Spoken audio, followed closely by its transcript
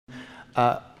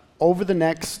Over the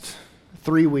next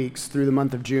 3 weeks through the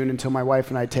month of June until my wife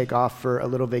and I take off for a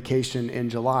little vacation in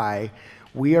July,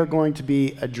 we are going to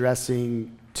be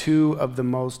addressing two of the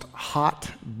most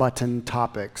hot button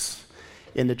topics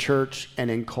in the church and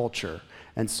in culture.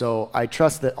 And so I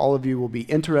trust that all of you will be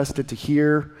interested to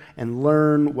hear and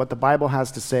learn what the Bible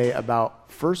has to say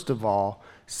about, first of all,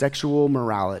 sexual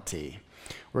morality.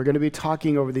 We're going to be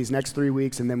talking over these next 3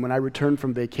 weeks, and then when I return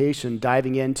from vacation,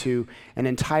 diving into an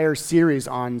entire series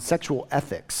on sexual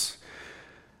ethics.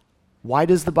 Why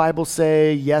does the Bible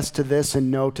say yes to this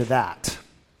and no to that?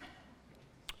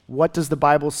 What does the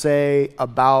Bible say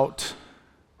about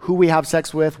who we have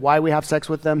sex with, why we have sex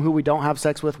with them, who we don't have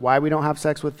sex with, why we don't have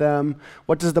sex with them?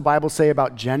 What does the Bible say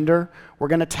about gender? We're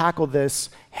going to tackle this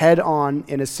head on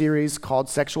in a series called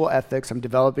Sexual Ethics. I'm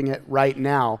developing it right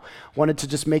now. Wanted to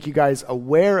just make you guys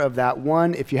aware of that.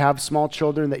 One, if you have small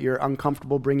children that you're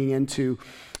uncomfortable bringing into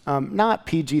not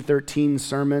PG-13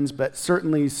 sermons, but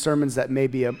certainly sermons that may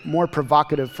be more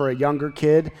provocative for a younger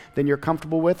kid than you're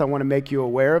comfortable with, I want to make you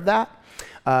aware of that.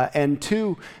 And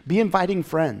two, be inviting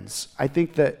friends. I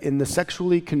think that in the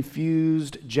sexually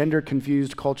confused,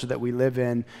 gender-confused culture that we live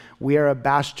in, we are a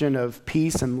bastion of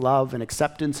peace and love and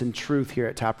acceptance and truth here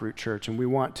at Taproot Church. And we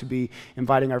want to be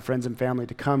inviting our friends and family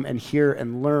to come and hear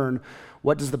and learn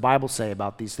what does the Bible say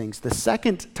about these things. The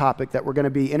second topic that we're going to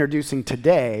be introducing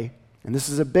today, and this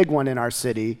is a big one in our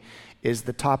city, is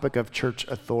the topic of church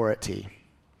authority.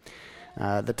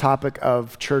 The topic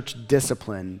of church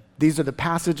discipline. These are the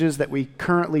passages that we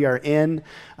currently are in.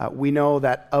 We know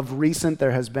that of recent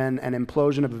there has been an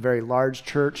implosion of a very large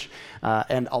church,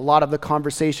 and a lot of the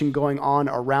conversation going on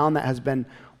around that has been,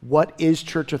 what is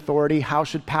church authority? How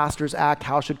should pastors act?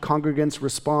 How should congregants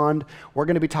respond? We're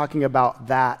going to be talking about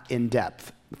that in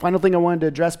depth. The final thing I wanted to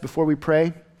address before we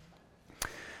pray,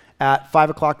 at 5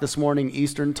 o'clock this morning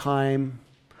Eastern time,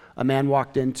 a man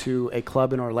walked into a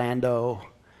club in Orlando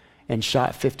and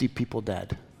shot 50 people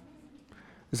dead.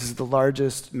 This is the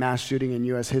largest mass shooting in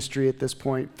U.S. history at this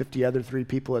point. 50 other 3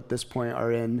 people at this point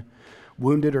are in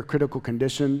wounded or critical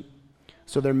condition.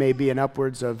 So there may be an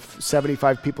upwards of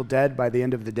 75 people dead by the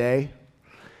end of the day.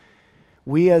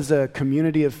 We as a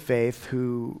community of faith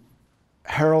who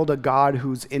herald a God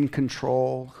who's in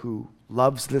control, who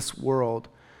loves this world,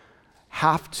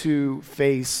 have to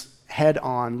face head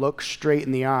on, look straight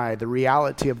in the eye, the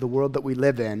reality of the world that we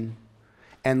live in,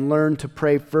 and learn to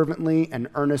pray fervently and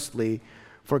earnestly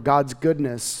for God's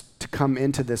goodness to come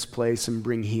into this place and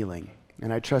bring healing.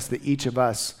 And I trust that each of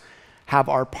us have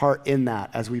our part in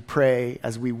that as we pray,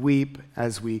 as we weep,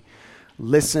 as we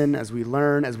listen, as we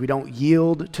learn, as we don't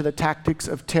yield to the tactics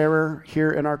of terror here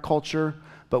in our culture,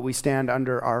 but we stand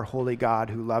under our holy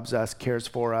God who loves us, cares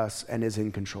for us, and is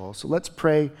in control. So let's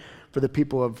pray for the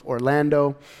people of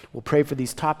Orlando. We'll pray for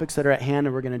these topics that are at hand,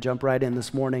 and we're going to jump right in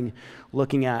this morning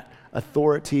looking at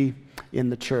authority in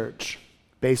the church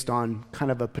based on kind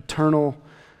of a paternal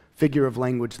figure of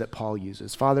language that Paul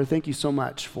uses. Father, thank you so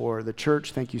much for the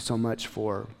church. Thank you so much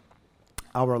for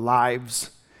our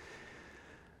lives.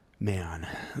 Man,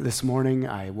 this morning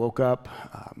I woke up,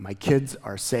 my kids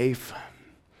are safe,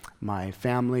 my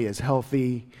family is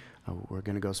healthy. We're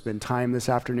going to go spend time this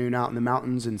afternoon out in the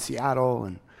mountains in Seattle,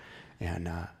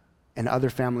 and other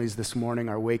families this morning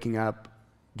are waking up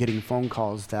getting phone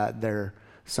calls that their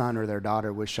son or their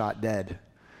daughter was shot dead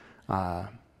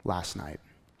last night.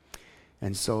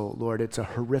 And so, Lord, it's a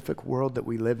horrific world that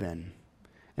we live in.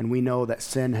 And we know that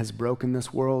sin has broken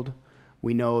this world.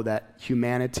 We know that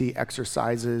humanity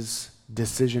exercises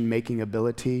decision-making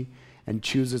ability and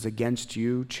chooses against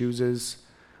you, chooses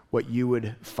what you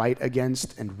would fight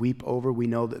against and weep over. We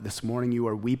know that this morning you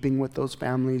are weeping with those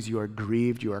families. You are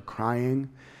grieved. You are crying.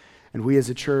 And we as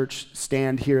a church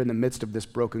stand here in the midst of this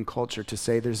broken culture to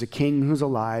say there's a king who's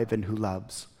alive and who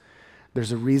loves.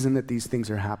 There's a reason that these things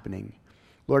are happening.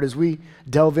 Lord, as we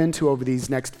delve into over these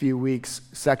next few weeks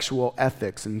sexual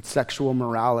ethics and sexual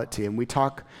morality, and we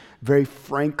talk very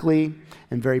frankly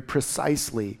and very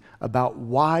precisely about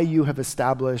why you have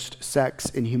established sex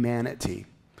in humanity,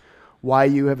 why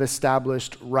you have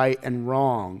established right and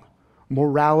wrong,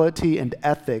 morality and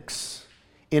ethics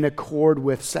in accord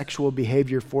with sexual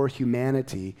behavior for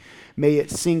humanity, may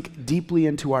it sink deeply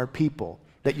into our people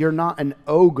that you're not an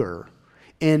ogre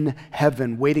in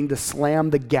heaven waiting to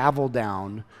slam the gavel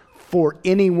down for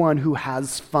anyone who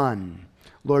has fun.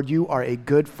 Lord, you are a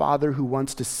good father who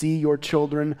wants to see your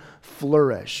children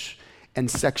flourish, and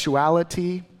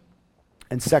sexuality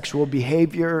and sexual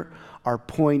behavior are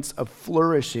points of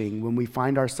flourishing when we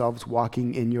find ourselves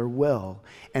walking in your will,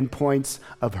 and points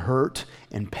of hurt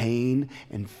and pain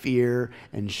and fear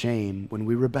and shame when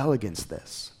we rebel against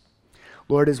this.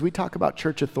 Lord, as we talk about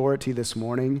church authority this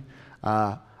morning,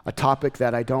 a topic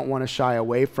that I don't want to shy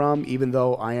away from, even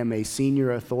though I am a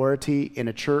senior authority in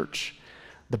a church,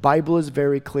 the Bible is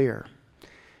very clear.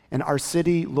 And our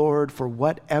city, Lord, for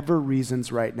whatever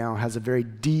reasons right now, has a very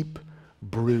deep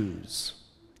bruise.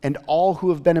 And all who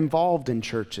have been involved in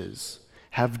churches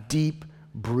have deep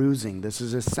bruising. This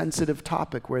is a sensitive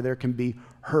topic where there can be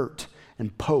hurt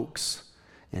and pokes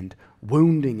and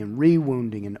wounding and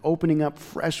rewounding and opening up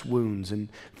fresh wounds, and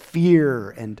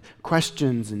fear and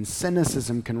questions and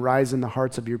cynicism can rise in the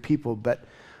hearts of your people. But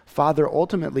Father,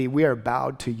 ultimately we are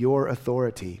bowed to your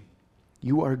authority.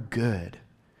 You are good.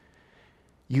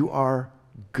 You are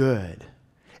good.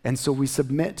 And so we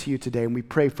submit to you today, and we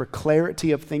pray for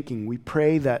clarity of thinking. We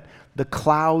pray that the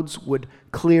clouds would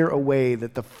clear away,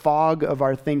 that the fog of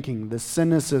our thinking, the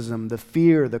cynicism, the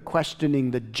fear, the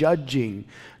questioning, the judging,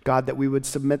 God, that we would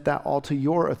submit that all to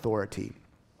your authority.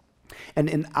 And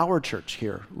in our church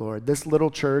here, Lord, this little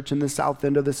church in the south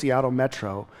end of the Seattle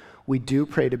metro, we do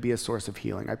pray to be a source of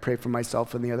healing. I pray for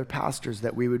myself and the other pastors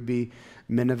that we would be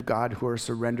men of God who are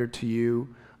surrendered to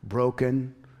you,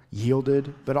 broken,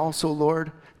 yielded, but also,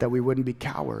 Lord, that we wouldn't be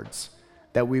cowards,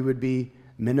 that we would be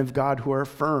men of God who are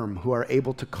firm, who are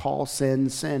able to call sin,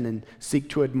 sin, and seek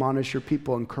to admonish your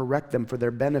people and correct them for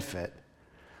their benefit.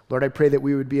 Lord, I pray that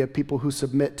we would be a people who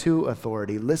submit to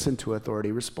authority, listen to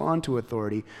authority, respond to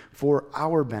authority for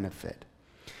our benefit.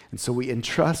 And so we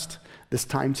entrust this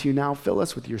time to you now. Fill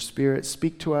us with your Spirit.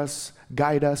 Speak to us,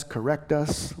 guide us, correct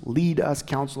us, lead us,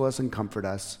 counsel us, and comfort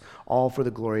us, all for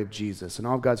the glory of Jesus. And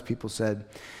all of God's people said,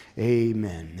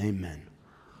 amen, amen.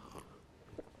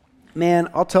 Man,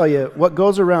 I'll tell you, what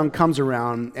goes around comes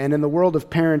around, and in the world of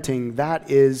parenting,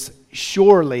 that is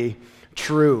surely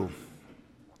true.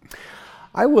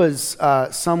 I was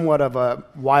somewhat of a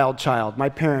wild child. My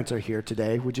parents are here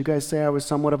today. Would you guys say I was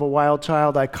somewhat of a wild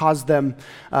child? I caused them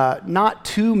not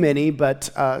too many, but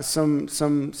some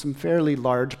fairly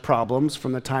large problems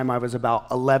from the time I was about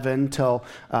 11 till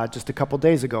just a couple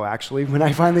days ago, actually, when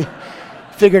I finally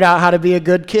figured out how to be a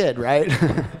good kid, right?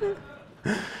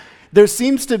 There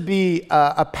seems to be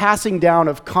a passing down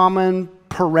of common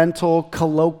parental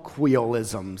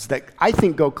colloquialisms that I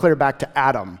think go clear back to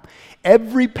Adam.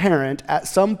 Every parent at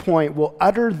some point will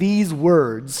utter these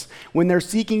words when they're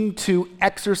seeking to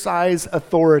exercise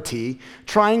authority,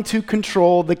 trying to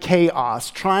control the chaos,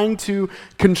 trying to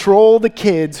control the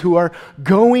kids who are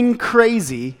going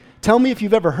crazy. Tell me if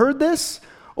you've ever heard this,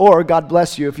 or God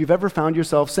bless you, if you've ever found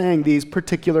yourself saying these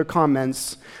particular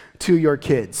comments to your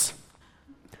kids.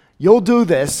 You'll do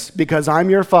this because I'm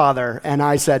your father and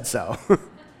I said so.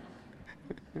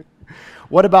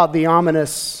 What about the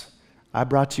ominous, I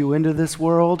brought you into this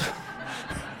world?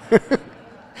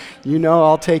 You know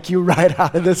I'll take you right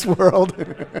out of this world.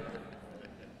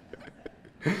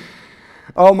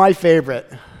 Oh, my favorite.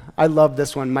 I love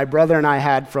this one. My brother and I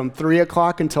had from 3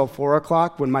 o'clock until 4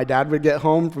 o'clock when my dad would get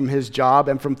home from his job,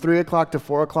 and from 3 o'clock to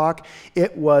 4 o'clock,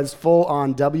 it was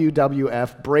full-on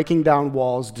WWF, breaking down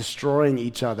walls, destroying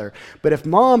each other. But if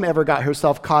mom ever got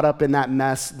herself caught up in that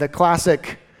mess, the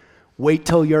classic, wait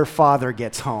till your father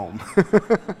gets home.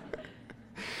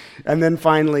 And then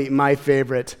finally, my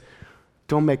favorite,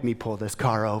 don't make me pull this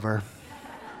car over.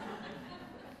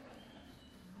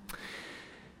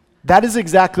 That is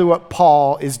exactly what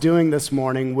Paul is doing this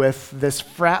morning with this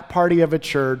frat party of a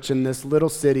church in this little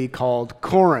city called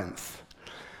Corinth.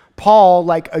 Paul,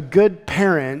 like a good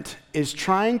parent, is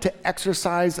trying to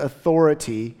exercise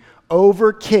authority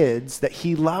over kids that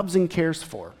he loves and cares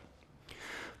for.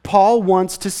 Paul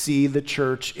wants to see the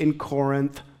church in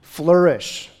Corinth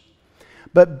flourish.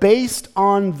 But based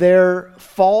on their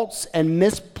false and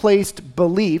misplaced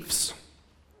beliefs,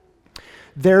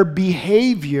 their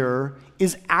behavior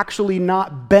is actually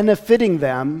not benefiting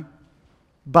them,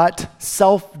 but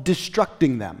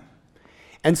self-destructing them.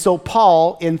 And so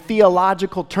Paul, in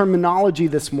theological terminology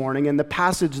this morning, in the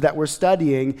passage that we're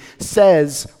studying,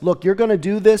 says, look, you're going to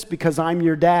do this because I'm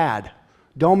your dad.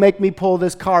 Don't make me pull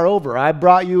this car over. I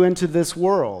brought you into this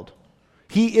world.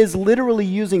 He is literally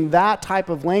using that type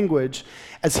of language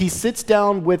as he sits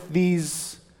down with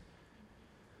these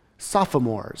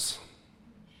sophomores,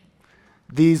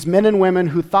 these men and women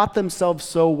who thought themselves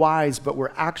so wise but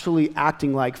were actually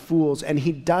acting like fools, and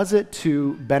he does it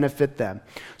to benefit them.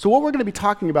 So what we're going to be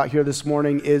talking about here this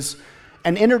morning is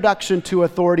an introduction to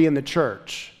authority in the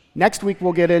church. Next week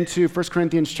we'll get into 1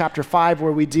 Corinthians chapter 5,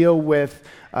 where we deal with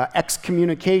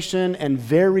excommunication and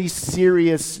very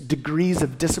serious degrees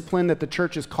of discipline that the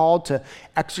church is called to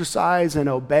exercise and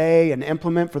obey and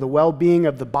implement for the well-being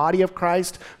of the body of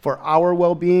Christ, for our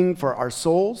well-being, for our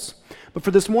souls. But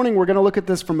for this morning, we're going to look at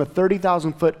this from a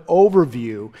 30,000-foot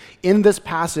overview in this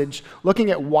passage,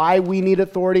 looking at why we need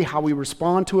authority, how we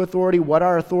respond to authority, what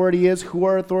our authority is, who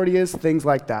our authority is, things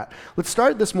like that. Let's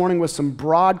start this morning with some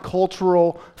broad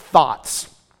cultural thoughts,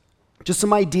 just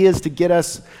some ideas to get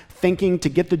us thinking, to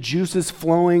get the juices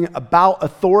flowing about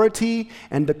authority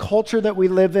and the culture that we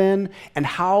live in and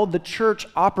how the church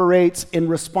operates in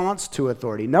response to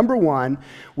authority. Number one,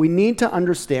 we need to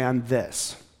understand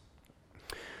this.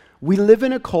 We live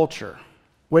in a culture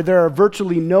where there are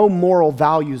virtually no moral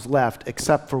values left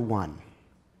except for one.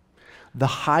 The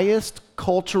highest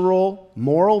cultural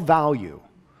moral value,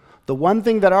 the one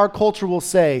thing that our culture will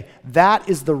say, that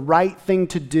is the right thing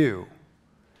to do,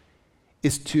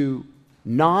 is to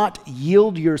not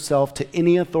yield yourself to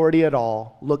any authority at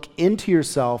all. Look into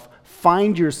yourself,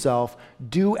 find yourself,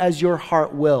 do as your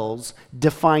heart wills,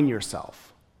 define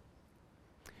yourself.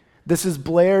 This is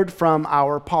blared from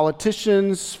our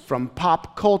politicians, from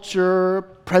pop culture,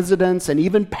 presidents, and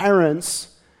even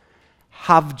parents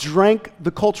have drank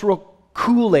the cultural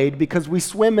Kool-Aid because we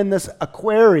swim in this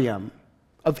aquarium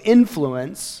of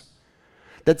influence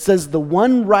that says the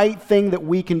one right thing that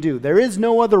we can do. There is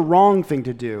no other wrong thing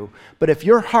to do. But if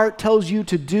your heart tells you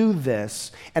to do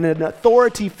this, and an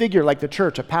authority figure like the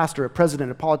church, a pastor, a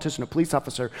president, a politician, a police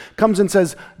officer, comes and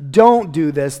says, don't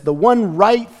do this, the one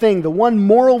right thing, the one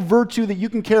moral virtue that you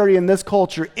can carry in this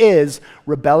culture is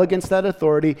rebel against that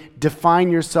authority,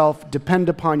 define yourself, depend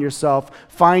upon yourself,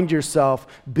 find yourself,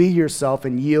 be yourself,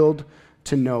 and yield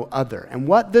to no other. And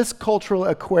what this cultural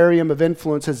aquarium of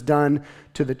influence has done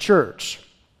to the church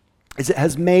is it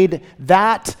has made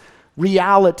that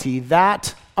reality,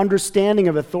 that understanding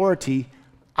of authority,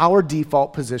 our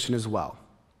default position as well.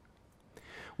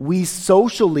 We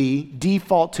socially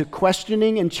default to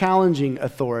questioning and challenging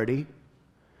authority,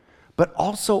 but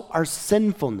also our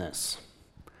sinfulness.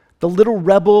 The little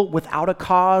rebel without a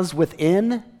cause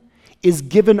within is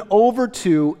given over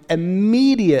to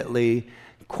immediately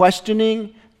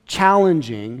questioning,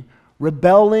 challenging,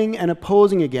 rebelling, and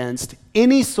opposing against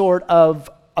any sort of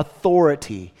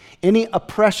authority. Any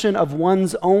oppression of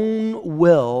one's own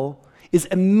will is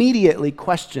immediately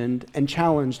questioned and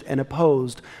challenged and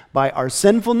opposed by our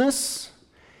sinfulness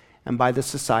and by the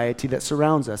society that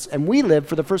surrounds us. And we live,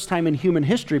 for the first time in human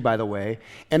history, by the way,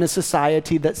 in a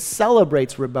society that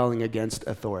celebrates rebelling against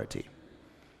authority.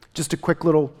 Just a quick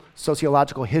little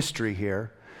sociological history here.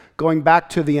 Going back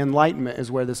to the Enlightenment is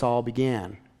where this all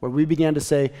began, where we began to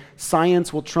say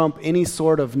science will trump any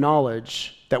sort of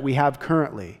knowledge that we have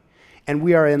currently. And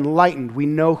we are enlightened. We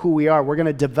know who we are. We're going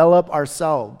to develop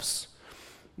ourselves.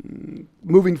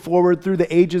 Moving forward through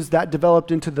the ages, that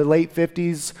developed into the late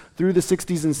 50s, through the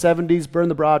 60s and 70s, burn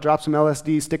the bra, drop some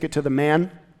LSD, stick it to the man.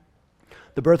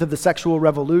 The birth of the sexual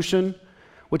revolution,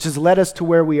 which has led us to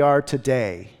where we are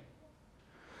today.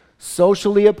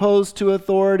 Socially opposed to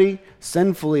authority,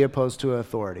 sinfully opposed to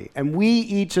authority. And we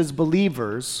each as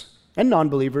believers and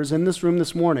non-believers in this room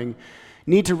this morning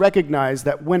need to recognize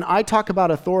that when I talk about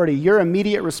authority, your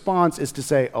immediate response is to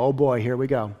say, oh boy, here we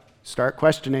go. Start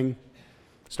questioning,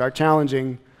 start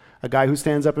challenging. A guy who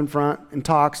stands up in front and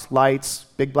talks, lights,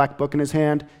 big black book in his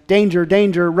hand, danger,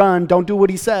 danger, run, don't do what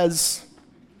he says.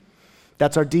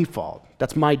 That's our default.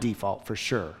 That's my default for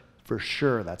sure. For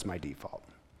sure, that's my default.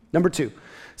 Number two,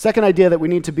 second idea that we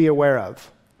need to be aware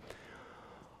of.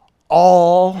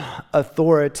 All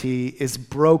authority is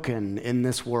broken in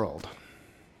this world.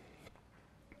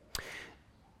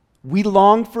 We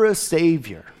long for a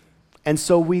Savior, and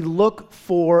so we look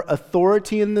for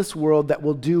authority in this world that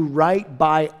will do right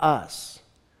by us,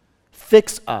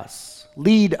 fix us,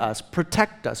 lead us,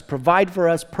 protect us, provide for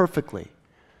us perfectly.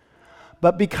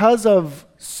 But because of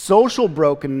social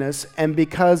brokenness and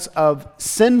because of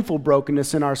sinful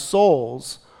brokenness in our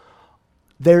souls,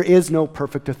 there is no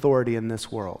perfect authority in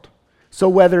this world. So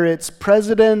whether it's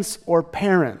presidents or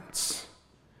parents,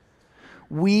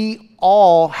 we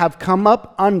all have come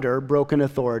up under broken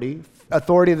authority,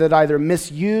 authority that either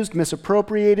misused,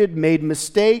 misappropriated, made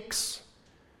mistakes,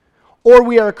 or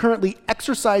we are currently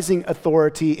exercising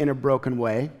authority in a broken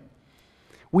way.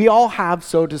 We all have,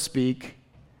 so to speak,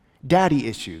 daddy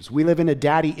issues. We live in a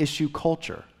daddy issue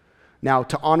culture. Now,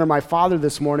 to honor my father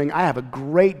this morning, I have a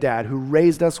great dad who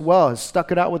raised us well, has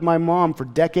stuck it out with my mom for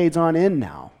decades on end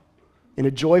now, in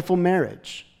a joyful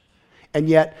marriage. And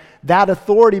yet, that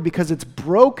authority, because it's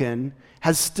broken,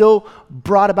 has still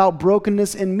brought about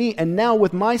brokenness in me. And now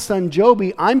with my son,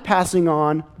 Joby, I'm passing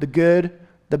on the good,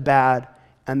 the bad,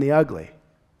 and the ugly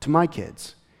to my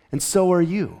kids. And so are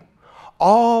you.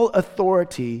 All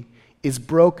authority is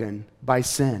broken by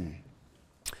sin.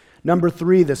 Number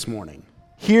three this morning.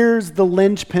 Here's the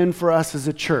linchpin for us as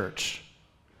a church.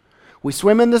 We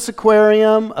swim in this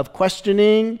aquarium of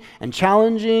questioning and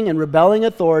challenging and rebelling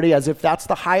authority as if that's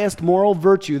the highest moral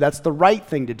virtue, that's the right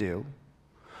thing to do.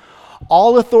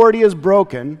 All authority is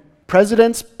broken.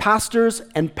 Presidents, pastors,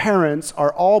 and parents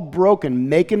are all broken,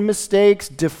 making mistakes,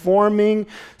 deforming,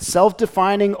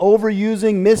 self-defining,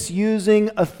 overusing, misusing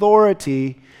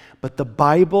authority. But the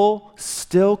Bible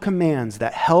still commands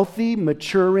that healthy,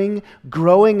 maturing,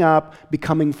 growing up,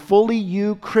 becoming fully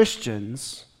you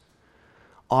Christians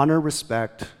honor,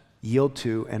 respect, yield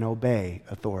to, and obey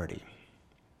authority.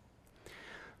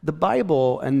 The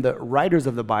Bible and the writers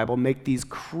of the Bible make these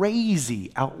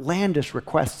crazy, outlandish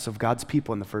requests of God's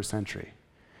people in the first century.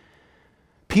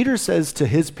 Peter says to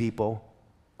his people,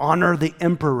 honor the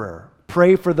emperor,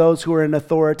 pray for those who are in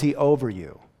authority over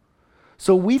you.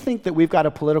 So we think that we've got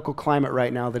a political climate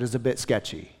right now that is a bit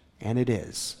sketchy, and it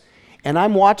is. And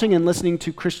I'm watching and listening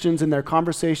to Christians in their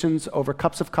conversations over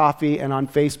cups of coffee and on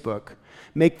Facebook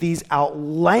make these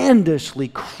outlandishly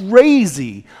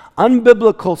crazy,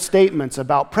 unbiblical statements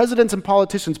about presidents and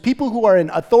politicians, people who are in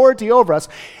authority over us.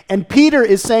 And Peter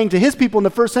is saying to his people in the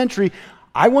first century,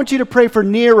 I want you to pray for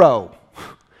Nero.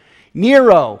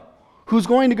 Nero, who's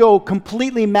going to go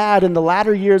completely mad in the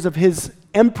latter years of his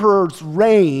emperor's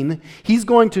reign. He's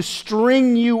going to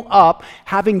string you up,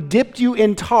 having dipped you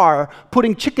in tar,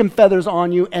 putting chicken feathers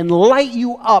on you, and light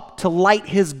you up to light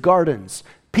his gardens.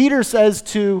 Peter says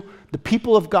to the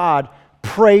people of God,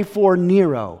 pray for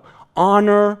Nero.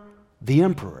 Honor the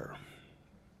emperor.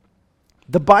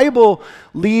 The Bible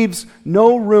leaves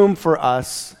no room for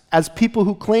us as people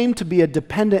who claim to be a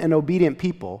dependent and obedient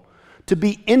people to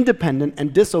be independent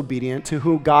and disobedient to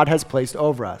who God has placed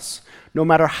over us, no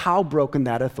matter how broken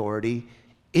that authority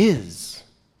is.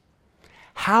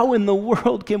 How in the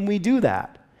world can we do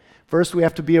that? First, we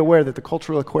have to be aware that the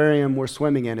cultural aquarium we're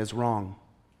swimming in is wrong.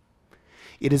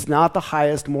 It is not the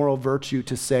highest moral virtue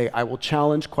to say, I will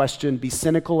challenge, question, be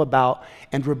cynical about,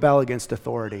 and rebel against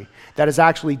authority. That is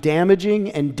actually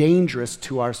damaging and dangerous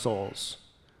to our souls.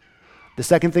 The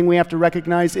second thing we have to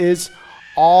recognize is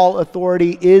all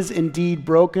authority is indeed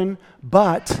broken,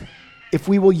 but if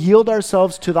we will yield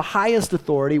ourselves to the highest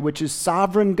authority, which is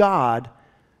sovereign God,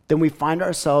 then we find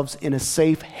ourselves in a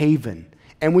safe haven.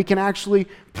 And we can actually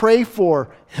pray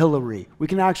for Hillary. We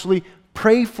can actually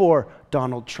pray for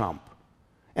Donald Trump.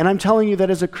 And I'm telling you that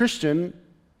as a Christian,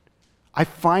 I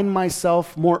find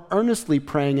myself more earnestly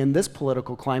praying in this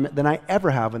political climate than I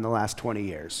ever have in the last 20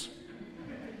 years.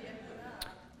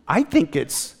 I think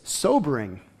it's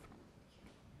sobering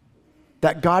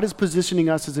that God is positioning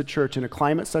us as a church in a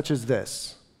climate such as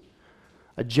this,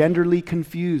 a genderly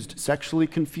confused, sexually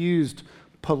confused,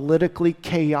 politically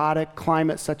chaotic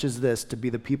climate such as this, to be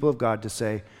the people of God to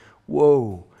say,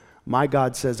 whoa, my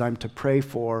God says I'm to pray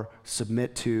for,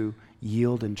 submit to,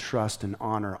 yield and trust and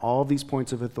honor, all these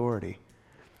points of authority.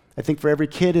 I think for every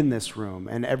kid in this room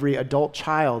and every adult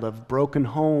child of broken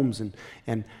homes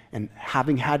and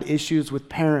having had issues with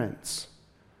parents,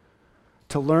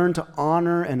 to learn to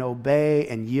honor and obey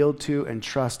and yield to and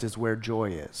trust is where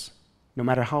joy is, no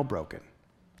matter how broken.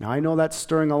 Now, I know that's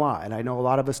stirring a lot, and I know a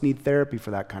lot of us need therapy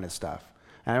for that kind of stuff.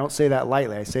 And I don't say that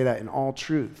lightly. I say that in all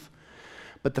truth.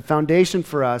 But the foundation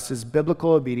for us is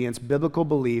biblical obedience, biblical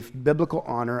belief, biblical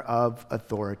honor of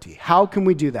authority. How can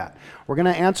we do that? We're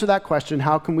going to answer that question,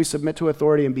 how can we submit to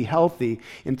authority and be healthy,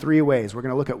 in three ways. We're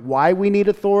going to look at why we need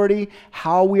authority,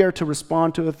 how we are to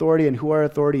respond to authority, and who our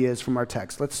authority is from our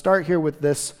text. Let's start here with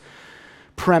this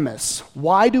premise.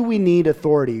 Why do we need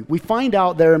authority? We find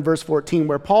out there in verse 14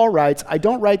 where Paul writes, I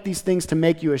don't write these things to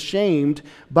make you ashamed,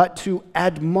 but to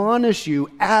admonish you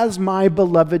as my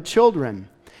beloved children.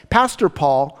 Pastor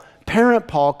Paul, parent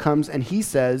Paul comes and he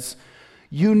says,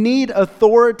 you need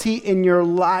authority in your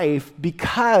life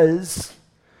because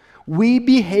we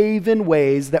behave in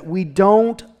ways that we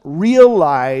don't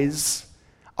realize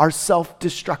are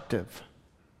self-destructive.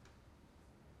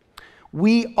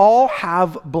 We all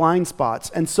have blind spots.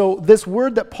 And so this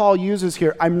word that Paul uses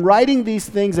here, I'm writing these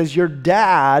things as your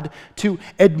dad to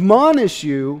admonish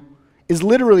you, is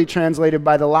literally translated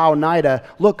by the Louw-Nida.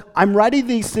 Look, I'm writing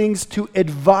these things to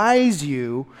advise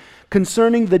you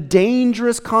concerning the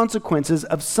dangerous consequences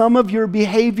of some of your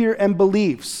behavior and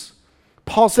beliefs.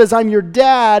 Paul says, I'm your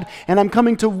dad, and I'm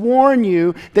coming to warn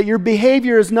you that your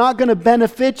behavior is not going to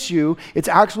benefit you. It's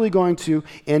actually going to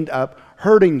end up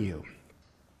hurting you.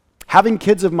 Having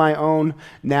kids of my own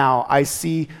now, I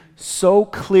see so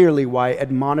clearly why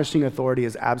admonishing authority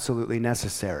is absolutely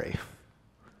necessary.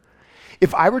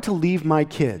 If I were to leave my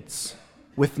kids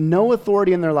with no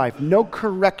authority in their life, no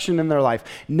correction in their life,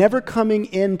 never coming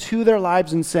into their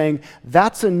lives and saying,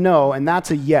 that's a no and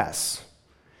that's a yes,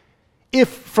 if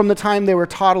from the time they were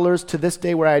toddlers to this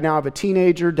day where I now have a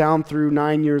teenager down through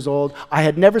 9 years old, I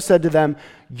had never said to them,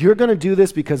 you're going to do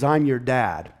this because I'm your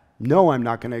dad. No, I'm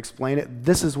not going to explain it.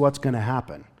 This is what's going to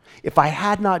happen. If I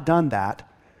had not done that,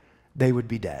 they would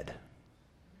be dead.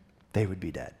 They would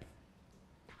be dead.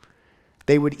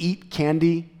 They would eat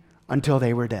candy until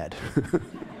they were dead.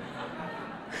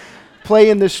 Play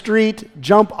in the street,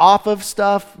 jump off of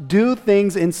stuff, do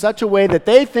things in such a way that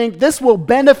they think this will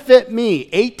benefit me.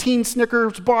 18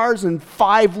 Snickers bars and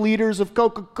 5 liters of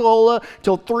Coca-Cola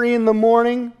till 3 in the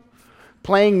morning,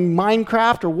 playing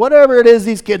Minecraft or whatever it is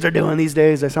these kids are doing these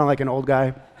days. I sound like an old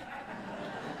guy.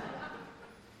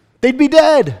 They'd be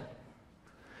dead.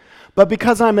 But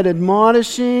because I'm an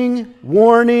admonishing,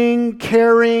 warning,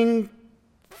 caring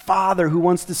father who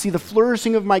wants to see the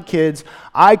flourishing of my kids,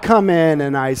 I come in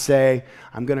and I say,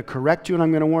 I'm going to correct you and I'm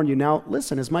going to warn you. Now,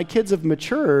 listen, as my kids have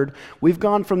matured, we've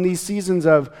gone from these seasons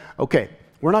of, okay,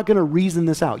 we're not going to reason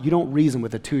this out. You don't reason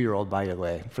with a 2-year-old, by the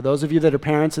way. For those of you that are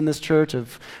parents in this church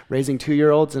of raising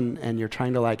 2-year-olds and you're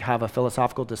trying to have a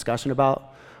philosophical discussion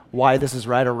about why this is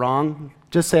right or wrong,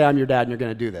 just say I'm your dad and you're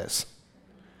going to do this.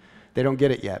 They don't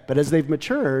get it yet. But as they've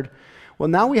matured, well,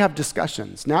 now we have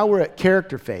discussions. Now we're at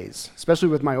character phase, especially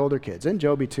with my older kids, and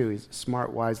Joby too. He's a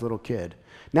smart, wise little kid.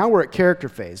 Now we're at character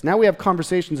phase. Now we have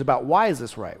conversations about why is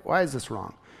this right? Why is this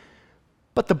wrong?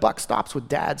 But the buck stops with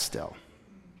dad still.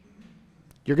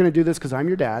 You're going to do this because I'm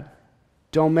your dad.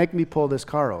 Don't make me pull this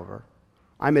car over.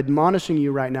 I'm admonishing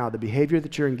you right now. The behavior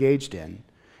that you're engaged in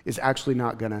is actually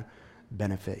not going to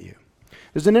benefit you.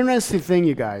 There's an interesting thing,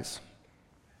 you guys,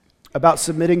 about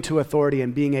submitting to authority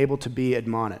and being able to be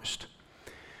admonished.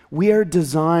 We are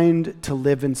designed to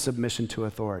live in submission to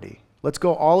authority. Let's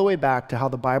go all the way back to how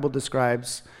the Bible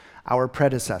describes our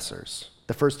predecessors,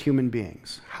 the first human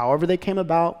beings. However they came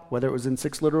about, whether it was in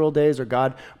 6 literal days or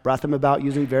God brought them about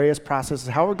using various processes,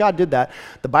 however God did that,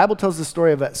 the Bible tells the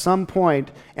story of at some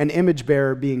point an image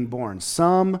bearer being born,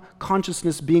 some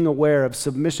consciousness being aware of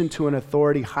submission to an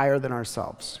authority higher than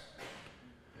ourselves.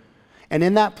 And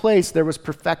in that place, there was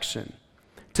perfection.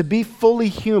 To be fully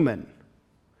human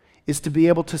is to be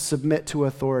able to submit to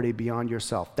authority beyond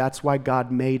yourself. That's why God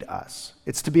made us.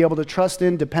 It's to be able to trust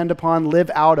in, depend upon,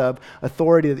 live out of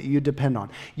authority that you depend on.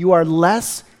 You are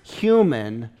less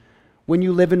human when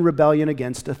you live in rebellion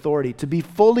against authority. To be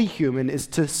fully human is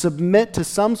to submit to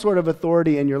some sort of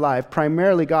authority in your life,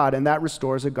 primarily God, and that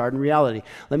restores a garden reality.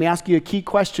 Let me ask you a key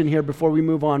question here before we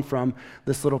move on from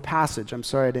this little passage. I'm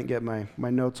sorry I didn't get my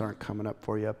notes aren't coming up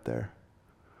for you up there.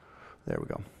 There we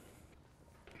go.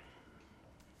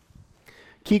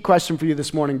 Key question for you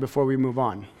this morning before we move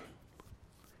on.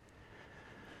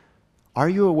 Are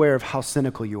you aware of how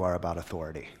cynical you are about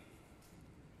authority?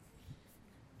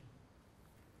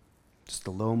 Just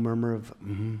a low murmur of,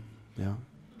 yeah.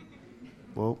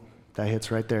 Well, that hits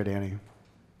right there, Danny.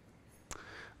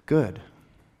 Good.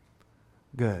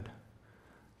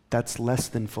 That's less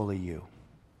than fully you.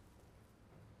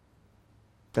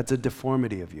 That's a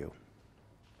deformity of you.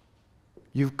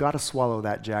 You've got to swallow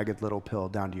that jagged little pill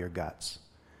down to your guts.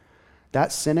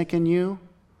 That cynic in you,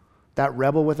 that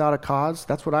rebel without a cause,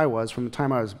 that's what I was from the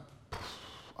time I was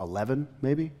 11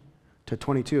 maybe to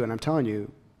 22. And I'm telling you,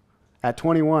 at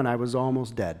 21, I was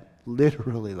almost dead,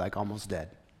 literally like almost dead.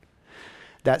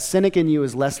 That cynic in you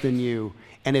is less than you,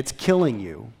 and it's killing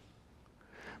you.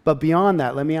 But beyond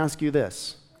that, let me ask you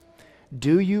this.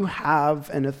 Do you have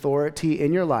an authority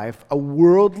in your life, a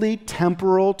worldly,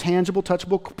 temporal, tangible,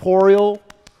 touchable, corporeal,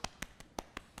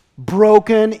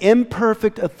 broken,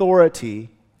 imperfect authority,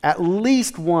 at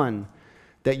least one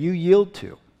that you yield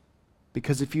to?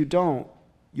 Because if you don't,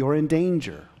 you're in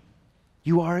danger.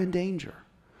 You are in danger.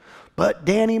 But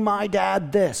Danny, my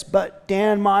dad, this. But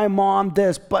Dan, my mom,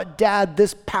 this. But Dad,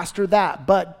 this pastor, that.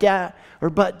 But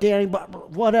Danny,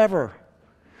 but whatever.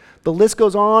 The list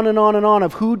goes on and on and on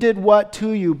of who did what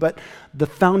to you. But the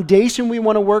foundation we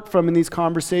want to work from in these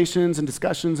conversations and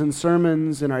discussions and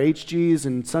sermons and our HGs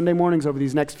and Sunday mornings over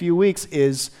these next few weeks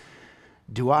is,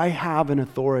 do I have an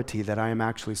authority that I am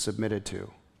actually submitted to?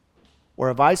 Or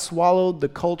have I swallowed the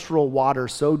cultural water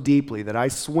so deeply that I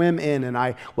swim in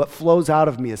and what flows out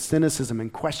of me is cynicism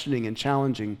and questioning and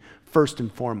challenging first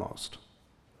and foremost?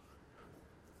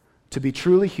 To be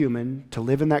truly human, to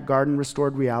live in that garden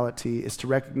restored reality, is to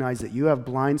recognize that you have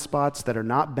blind spots that are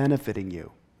not benefiting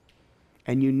you.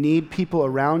 And you need people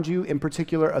around you, in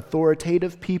particular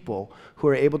authoritative people, who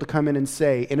are able to come in and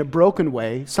say, in a broken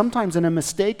way, sometimes in a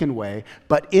mistaken way,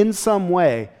 but in some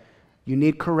way, you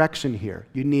need correction here.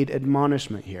 You need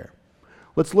admonishment here.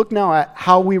 Let's look now at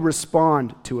how we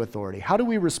respond to authority. How do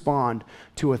we respond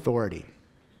to authority?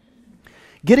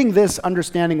 Getting this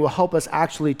understanding will help us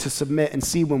actually to submit and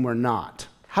see when we're not.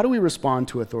 How do we respond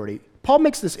to authority? Paul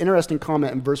makes this interesting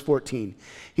comment in verse 14.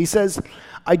 He says,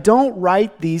 I don't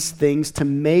write these things to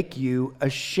make you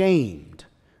ashamed,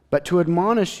 but to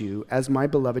admonish you as my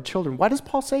beloved children. Why does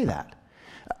Paul say that?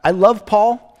 I love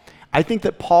Paul. I think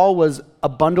that Paul was a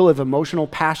bundle of emotional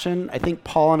passion. I think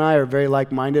Paul and I are very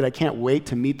like-minded. I can't wait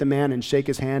to meet the man and shake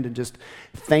his hand and just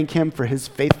thank him for his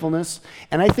faithfulness.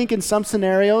 And I think in some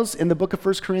scenarios in the book of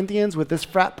 1 Corinthians with this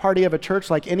frat party of a church,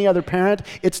 like any other parent,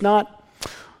 it's not,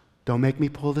 don't make me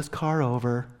pull this car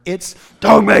over. It's,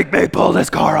 don't make me pull this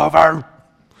car over.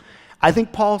 I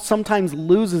think Paul sometimes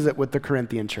loses it with the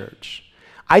Corinthian church.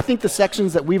 I think the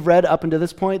sections that we've read up until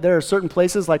this point, there are certain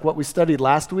places like what we studied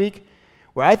last week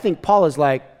where I think Paul is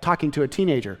like talking to a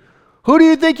teenager. Who do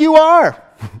you think you are?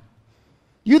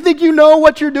 You think you know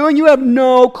what you're doing? You have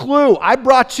no clue. I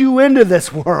brought you into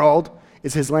this world,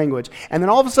 is his language. And then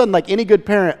all of a sudden, like any good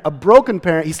parent, a broken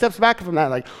parent, he steps back from that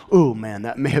like, oh man,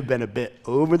 that may have been a bit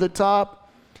over the top.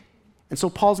 And so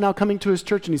Paul's now coming to his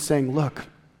church and he's saying, look,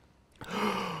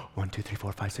 1, 2, 3,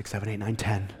 4, 5, 6, 7, 8, 9,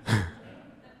 10.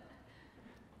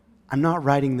 I'm not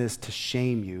writing this to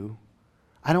shame you.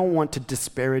 I don't want to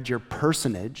disparage your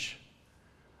personage.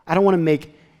 I don't want to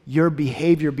make your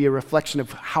behavior be a reflection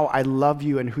of how I love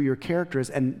you and who your character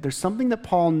is. And there's something that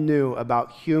Paul knew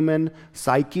about human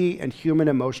psyche and human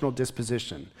emotional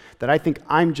disposition that I think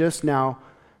I'm just now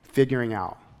figuring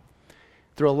out.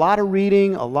 Through a lot of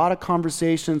reading, a lot of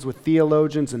conversations with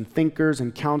theologians and thinkers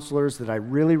and counselors that I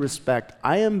really respect,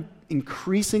 I am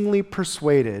increasingly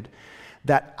persuaded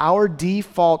that our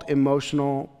default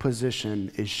emotional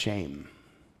position is shame.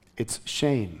 It's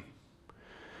shame.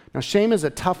 Now, shame is a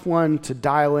tough one to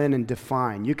dial in and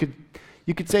define. You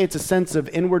could say it's a sense of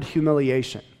inward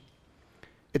humiliation.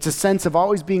 It's a sense of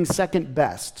always being second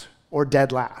best or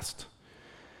dead last.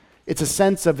 It's a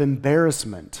sense of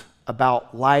embarrassment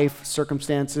about life,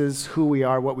 circumstances, who we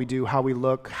are, what we do, how we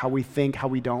look, how we think, how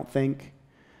we don't think.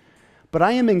 But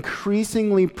I am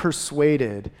increasingly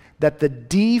persuaded that the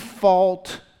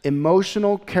default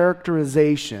emotional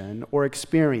characterization or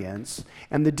experience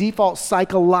and the default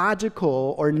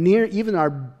psychological or I've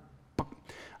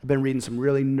been reading some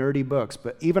really nerdy books,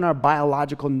 but even our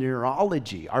biological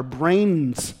neurology, our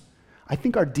brains, I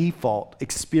think our default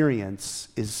experience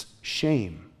is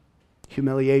shame,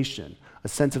 humiliation, a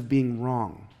sense of being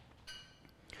wrong.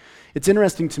 It's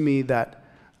interesting to me that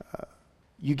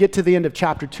you get to the end of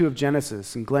chapter 2 of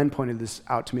Genesis, and Glenn pointed this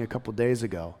out to me a couple days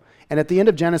ago. And at the end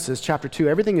of Genesis, chapter 2,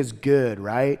 everything is good,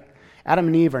 right? Adam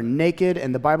and Eve are naked,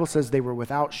 and the Bible says they were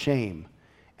without shame.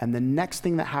 And the next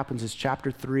thing that happens is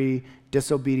chapter 3,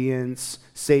 disobedience.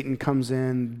 Satan comes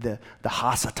in, the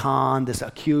Hasatan, this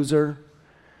accuser.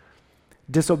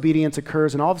 Disobedience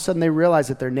occurs, and all of a sudden they realize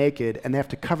that they're naked, and they have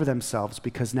to cover themselves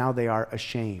because now they are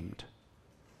ashamed.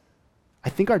 I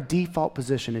think our default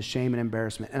position is shame and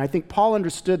embarrassment. And I think Paul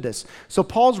understood this. So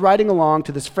Paul's riding along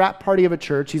to this frat party of a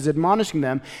church. He's admonishing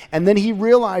them. And then he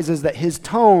realizes that his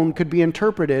tone could be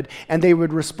interpreted and they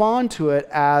would respond to it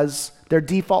as their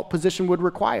default position would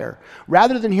require.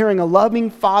 Rather than hearing a loving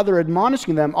father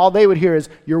admonishing them, all they would hear is,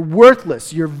 you're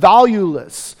worthless, you're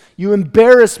valueless, you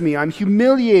embarrass me, I'm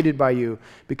humiliated by you.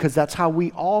 Because that's how we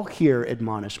all hear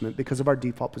admonishment because of our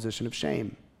default position of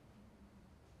shame.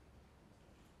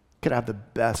 Could have the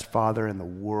best father in the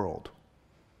world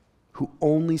who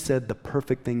only said the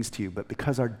perfect things to you, but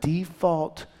because our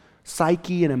default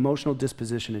psyche and emotional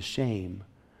disposition is shame,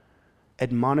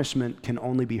 admonishment can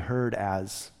only be heard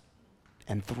as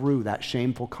and through that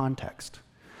shameful context.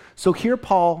 So here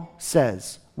Paul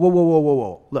says,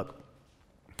 whoa, look,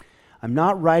 I'm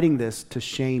not writing this to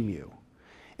shame you.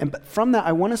 And from that,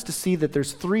 I want us to see that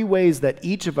there's 3 ways that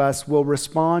each of us will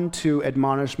respond to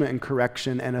admonishment and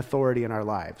correction and authority in our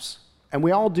lives. And we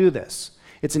all do this.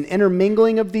 It's an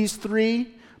intermingling of these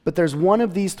 3, but there's one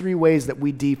of these 3 ways that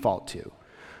we default to.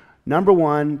 Number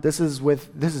 1, this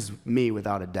is me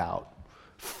without a doubt.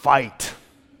 Fight.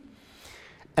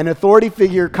 An authority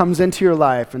figure comes into your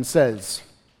life and says,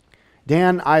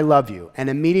 Dan, I love you. And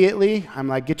immediately, I'm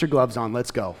like, get your gloves on,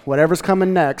 let's go. Whatever's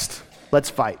coming next,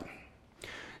 let's fight.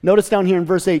 Notice down here in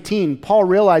verse 18, Paul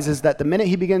realizes that the minute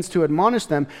he begins to admonish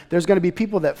them, there's going to be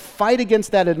people that fight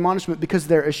against that admonishment because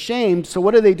they're ashamed. So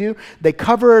what do? They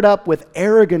cover it up with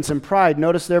arrogance and pride.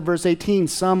 Notice there, verse 18,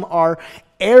 some are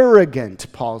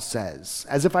arrogant, Paul says,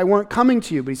 as if I weren't coming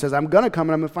to you. But he says, I'm going to come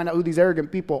and I'm going to find out who these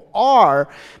arrogant people are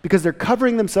because they're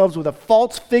covering themselves with a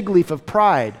false fig leaf of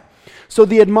pride. So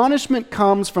the admonishment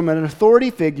comes from an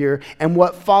authority figure, and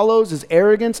what follows is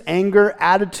arrogance, anger,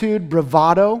 attitude,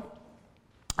 bravado.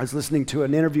 I was listening to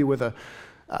an interview with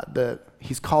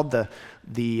he's called the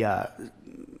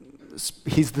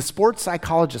he's the sports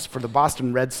psychologist for the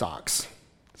Boston Red Sox.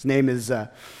 His name is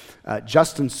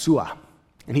Justin Sua.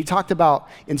 And he talked about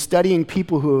in studying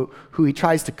people who he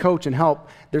tries to coach and help,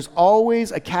 there's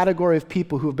always a category of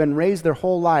people who have been raised their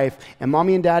whole life, and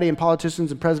mommy and daddy and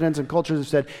politicians and presidents and cultures have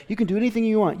said, you can do anything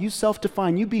you want. You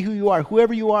self-define. You be who you are.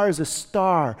 Whoever you are is a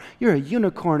star. You're a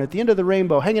unicorn at the end of the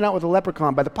rainbow, hanging out with a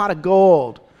leprechaun by the pot of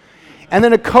gold. And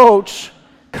then a coach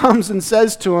comes and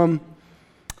says to him,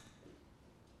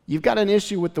 you've got an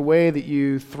issue with the way that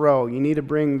you throw. You need to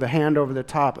bring the hand over the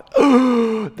top.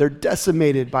 They're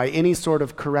decimated by any sort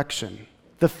of correction.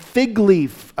 The fig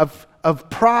leaf of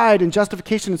pride and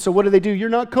justification. And so what do? You're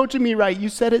not coaching me right. You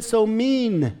said it so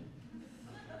mean.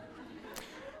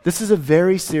 This is a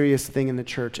very serious thing in the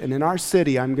church. And in our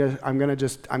city, I'm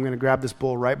gonna grab this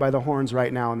bull right by the horns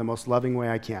right now in the most loving way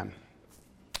I can.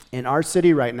 In our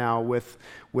city right now, with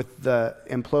the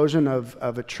implosion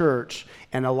of a church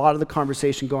and a lot of the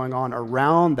conversation going on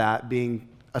around that being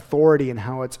authority and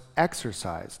how it's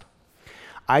exercised,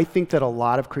 I think that a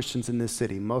lot of Christians in this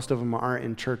city, most of them aren't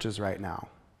in churches right now.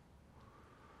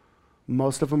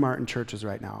 Most of them aren't in churches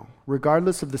right now.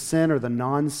 Regardless of the sin or the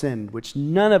non-sin, which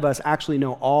none of us actually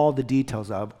know all the details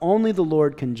of, only the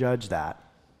Lord can judge that.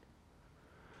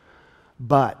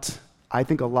 But I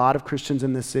think a lot of Christians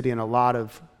in this city and a lot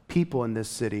of people in this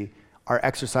city are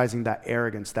exercising that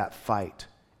arrogance, that fight.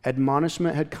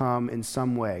 Admonishment had come in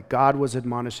some way. God was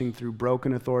admonishing through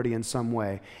broken authority in some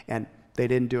way, and they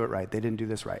didn't do it right. They didn't do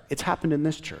this right. It's happened in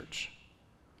this church.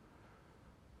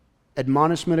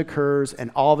 Admonishment occurs,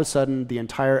 and all of a sudden, the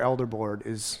entire elder board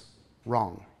is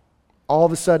wrong. All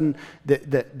of a sudden,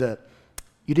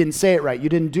 you didn't say it right. You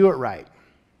didn't do it right.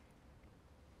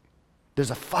 There's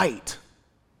a fight.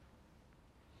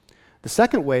 The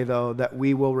second way, though, that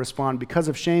we will respond because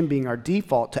of shame being our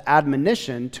default to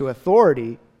admonition, to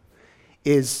authority,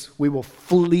 is we will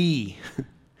flee.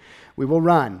 We will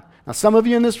run. Now, some of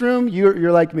you in this room,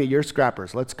 you're like me. You're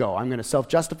scrappers. Let's go. I'm going to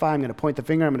self-justify. I'm going to point the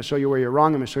finger. I'm going to show you where you're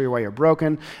wrong. I'm going to show you why you're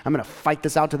broken. I'm going to fight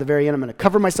this out to the very end. I'm going to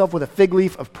cover myself with a fig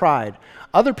leaf of pride.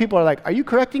 Other people are like, are you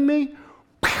correcting me?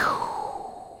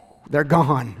 They're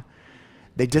gone.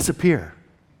 They disappear.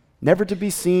 Never to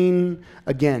be seen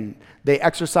again. They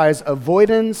exercise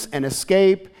avoidance and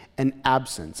escape and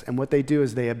absence. And what they do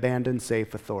is they abandon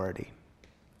safe authority.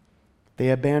 They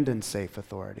abandon safe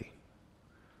authority.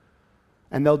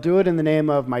 And they'll do it in the name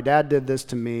of, my dad did this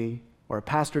to me, or a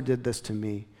pastor did this to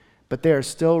me, but they are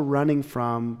still running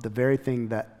from the very thing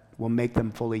that will make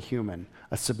them fully human,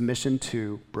 a submission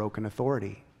to broken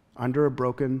authority,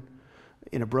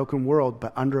 in a broken world,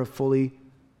 but under a fully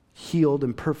healed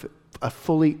and a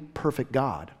fully perfect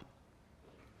God.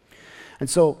 And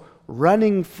so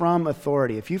running from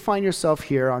authority, if you find yourself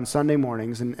here on Sunday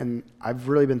mornings, and I've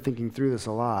really been thinking through this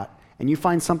a lot, and you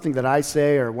find something that I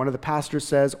say or one of the pastors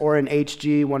says, or an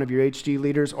HG, one of your HG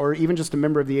leaders, or even just a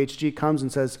member of the HG comes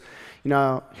and says,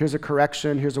 here's a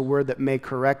correction, here's a word that may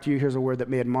correct you, here's a word that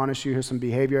may admonish you, here's some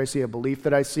behavior I see, a belief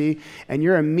that I see, and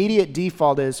your immediate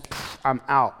default is, I'm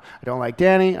out. I don't like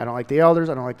Danny, I don't like the elders,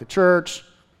 I don't like the church,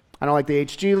 I don't like the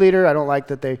HG leader, I don't like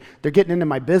that they're getting into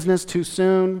my business too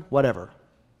soon, whatever.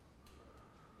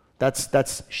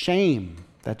 That's shame.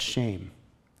 That's shame.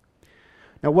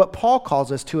 Now, what Paul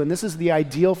calls us to, and this is the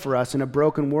ideal for us in a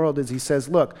broken world, is he says,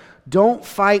 look, don't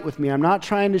fight with me. I'm not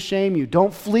trying to shame you.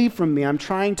 Don't flee from me. I'm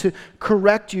trying to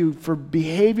correct you for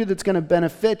behavior that's going to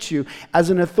benefit you.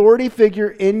 As an authority figure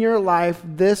in your life,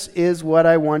 this is what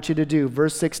I want you to do.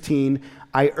 Verse 16,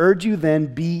 I urge you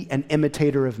then, be an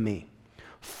imitator of me.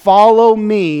 Follow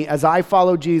me as I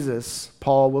follow Jesus,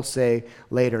 Paul will say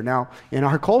later. Now, in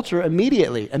our culture,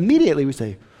 immediately we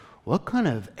say, what kind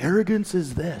of arrogance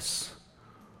is this?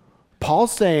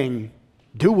 Paul's saying,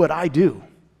 do what I do.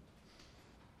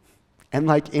 And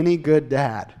like any good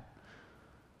dad,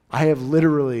 I have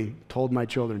literally told my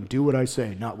children, do what I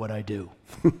say, not what I do.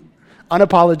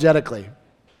 Unapologetically.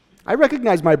 I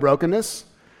recognize my brokenness.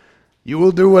 You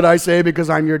will do what I say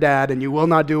because I'm your dad, and you will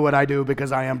not do what I do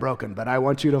because I am broken, but I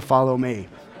want you to follow me.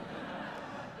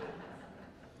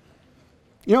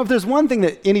 If there's one thing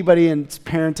that anybody in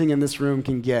parenting in this room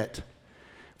can get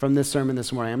from this sermon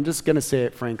this morning, I'm just going to say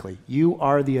it frankly. You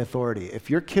are the authority. If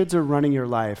your kids are running your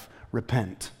life,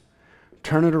 repent.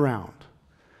 Turn it around.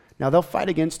 Now, they'll fight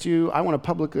against you. I want to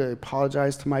publicly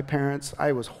apologize to my parents.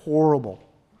 I was horrible.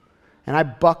 And I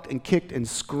bucked and kicked and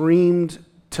screamed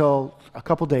till a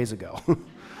couple days ago.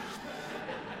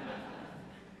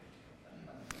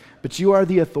 But you are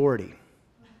the authority.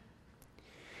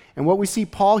 And what we see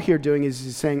Paul here doing is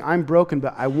he's saying, I'm broken,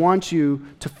 but I want you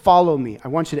to follow me. I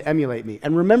want you to emulate me.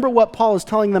 And remember what Paul is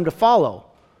telling them to follow.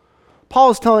 Paul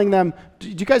is telling them, do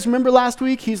you guys remember last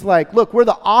week? He's like, look, we're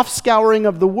the offscouring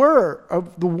of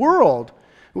the world.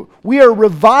 We are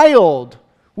reviled.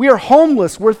 We are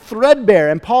homeless. We're threadbare.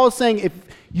 And Paul is saying, if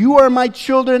you are my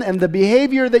children and the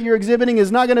behavior that you're exhibiting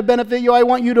is not going to benefit you, I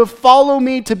want you to follow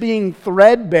me to being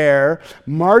threadbare,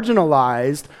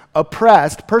 marginalized,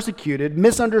 oppressed, persecuted,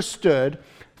 misunderstood,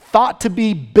 thought to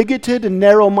be bigoted and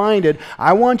narrow-minded.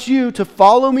 I want you to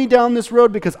follow me down this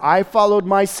road because I followed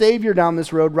my Savior down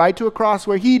this road right to a cross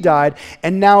where he died,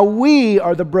 and now we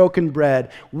are the broken bread.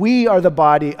 We are the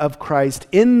body of Christ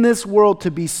in this world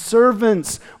to be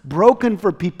servants, broken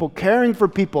for people, caring for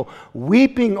people,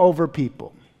 weeping over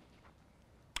people.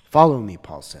 Follow me,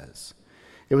 Paul says.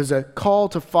 It was a call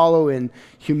to follow in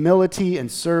humility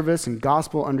and service and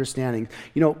gospel understanding.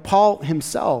 You know, Paul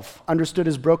himself understood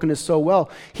his brokenness so well.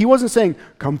 He wasn't saying,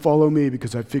 come follow me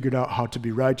because I figured out how to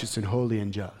be righteous and holy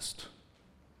and just.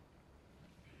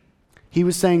 He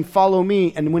was saying, follow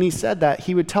me. And when he said that,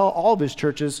 he would tell all of his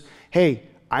churches, hey,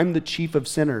 I'm the chief of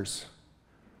sinners.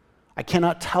 I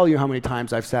cannot tell you how many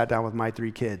times I've sat down with my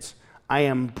 3 kids. I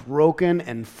am broken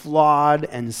and flawed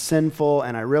and sinful,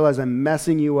 and I realize I'm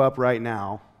messing you up right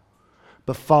now,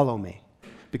 but follow me,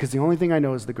 because the only thing I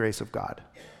know is the grace of God.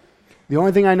 The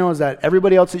only thing I know is that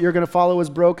everybody else that you're going to follow is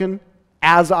broken,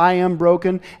 as I am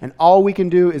broken, and all we can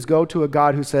do is go to a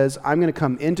God who says, I'm going to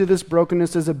come into this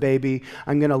brokenness as a baby,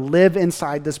 I'm going to live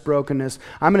inside this brokenness,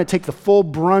 I'm going to take the full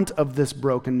brunt of this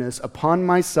brokenness upon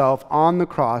myself on the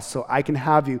cross so I can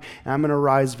have you, and I'm going to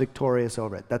rise victorious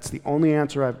over it. That's the only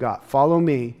answer I've got. Follow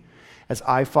me as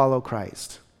I follow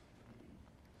Christ.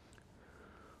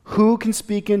 Who can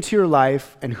speak into your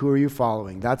life, and who are you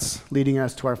following? That's leading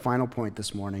us to our final point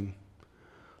this morning.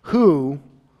 Who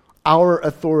our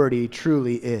authority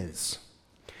truly is.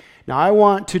 Now, I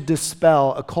want to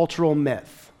dispel a cultural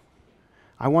myth.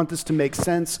 I want this to make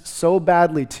sense so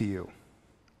badly to you.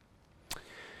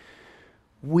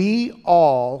 We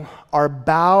all are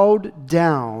bowed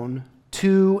down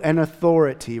to an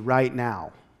authority right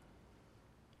now.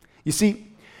 You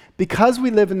see, because we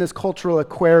live in this cultural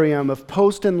aquarium of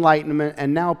post-enlightenment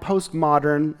and now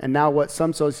post-modern, and now what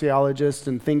some sociologists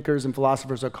and thinkers and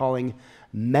philosophers are calling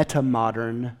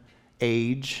meta-modern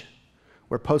age,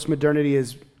 where postmodernity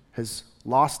has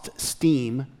lost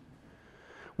steam,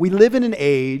 we live in an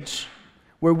age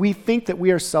where we think that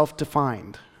we are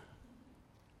self-defined.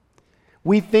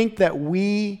 We think that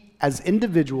we, as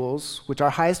individuals, which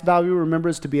our highest value, remember,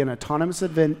 is to be an autonomous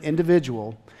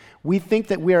individual, we think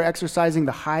that we are exercising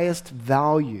the highest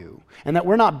value and that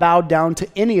we're not bowed down to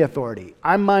any authority.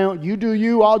 I'm my own, you do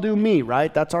you, I'll do me,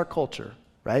 right? That's our culture,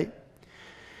 right?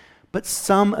 But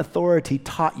some authority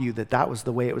taught you that that was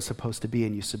the way it was supposed to be,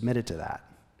 and you submitted to that.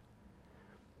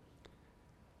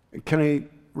 Can I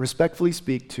respectfully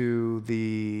speak to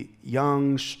the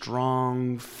young,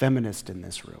 strong feminist in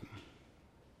this room?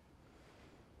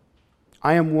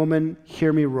 I am woman,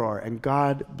 hear me roar, and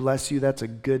God bless you, that's a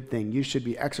good thing. You should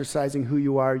be exercising who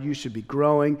you are, you should be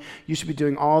growing, you should be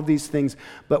doing all these things.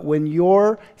 But when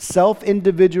your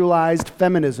self-individualized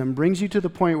feminism brings you to the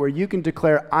point where you can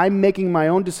declare, I'm making my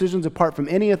own decisions apart from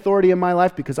any authority in my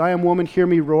life because I am woman, hear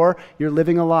me roar, you're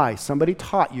living a lie. Somebody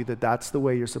taught you that that's the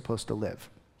way you're supposed to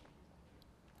live.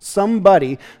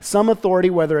 Somebody, some authority,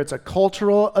 whether it's a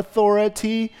cultural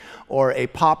authority or a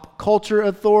pop culture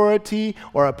authority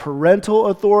or a parental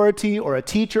authority or a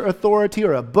teacher authority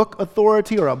or a book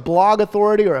authority or a blog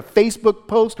authority or a Facebook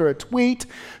post or a tweet,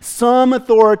 some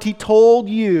authority told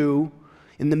you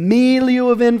in the milieu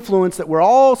of influence that we're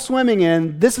all swimming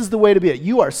in, this is the way to be it.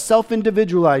 You are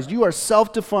self-individualized. You are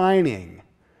self-defining.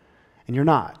 And you're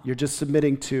not. You're just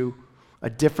submitting to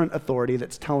a different authority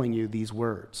that's telling you these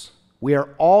words. We are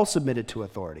all submitted to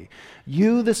authority.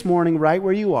 You this morning, right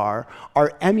where you are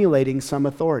emulating some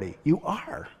authority. You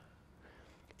are.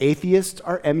 Atheists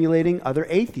are emulating other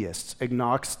atheists.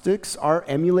 Agnostics are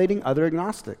emulating other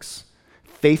agnostics.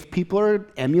 Faith people are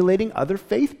emulating other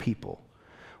faith people.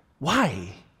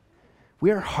 Why?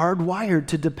 We are hardwired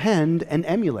to depend and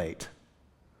emulate.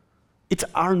 It's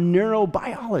our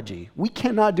neurobiology. We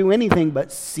cannot do anything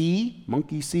but see,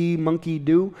 monkey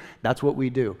do. That's what we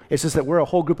do. It's just that we're a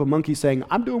whole group of monkeys saying,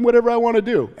 I'm doing whatever I want to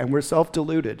do, and we're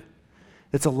self-deluded.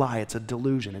 It's a lie. It's a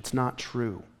delusion. It's not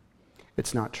true.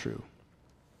 It's not true.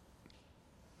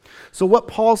 So what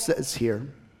Paul says here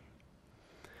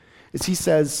is he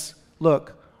says,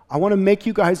 look, I want to make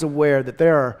you guys aware that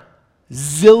there are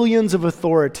zillions of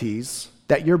authorities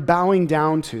that you're bowing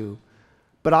down to,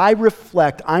 But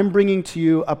I'm bringing to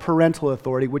you a parental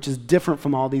authority, which is different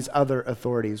from all these other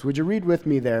authorities. Would you read with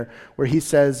me there where he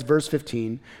says, verse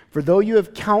 15, "For though you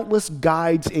have countless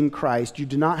guides in Christ, you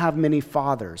do not have many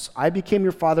fathers. I became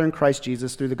your father in Christ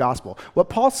Jesus through the gospel." What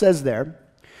Paul says there,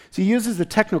 so he uses the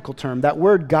technical term. That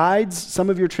word guides, some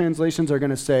of your translations are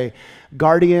going to say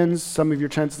guardians. Some of your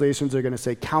translations are going to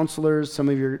say counselors. Some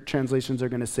of your translations are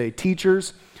going to say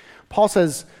teachers. Paul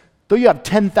says, though you have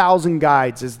 10,000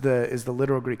 guides is the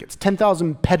literal Greek. It's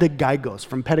 10,000 pedagogos,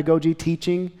 from pedagogy,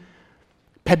 teaching.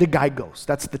 Pedagogos,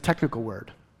 that's the technical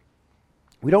word.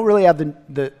 We don't really have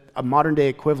a modern day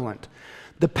equivalent.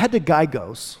 The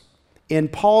pedagogos in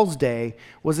Paul's day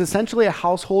was essentially a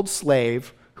household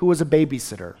slave who was a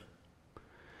babysitter.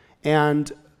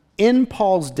 And in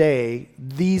Paul's day,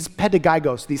 these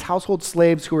pedagogos, these household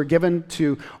slaves who were given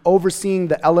to overseeing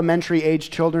the elementary age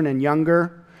children and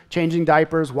younger, changing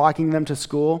diapers, walking them to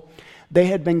school, they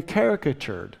had been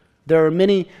caricatured. There are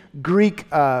many Greek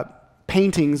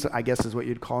paintings, I guess is what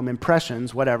you'd call them,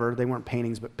 impressions, whatever. They weren't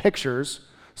paintings, but pictures,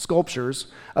 sculptures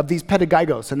of these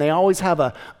pedagogos. And they always have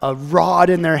a rod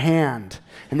in their hand,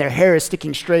 and their hair is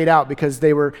sticking straight out because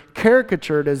they were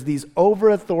caricatured as these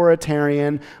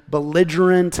over-authoritarian,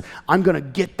 belligerent, I'm going to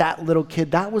get that little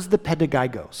kid. That was the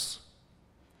pedagogos.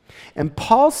 And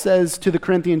Paul says to the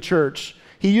Corinthian church,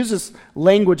 he uses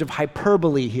language of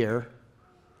hyperbole here,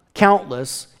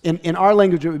 countless. In our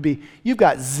language, it would be, you've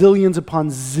got zillions upon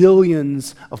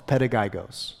zillions of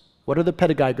pedagogos. What are the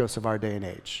pedagogos of our day and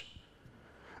age?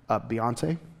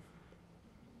 Beyonce,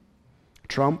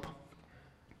 Trump,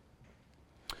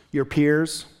 your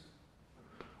peers,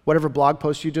 whatever blog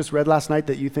post you just read last night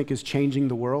that you think is changing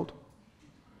the world,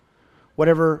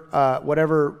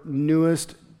 whatever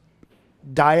newest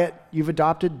diet you've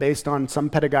adopted based on some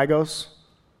pedagogos,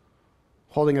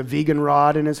 holding a vegan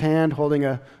rod in his hand, holding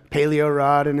a paleo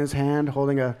rod in his hand,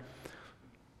 holding a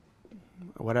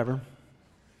whatever.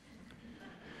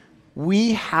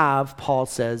 We have, Paul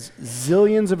says,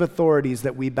 zillions of authorities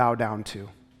that we bow down to.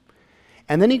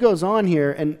 And then he goes on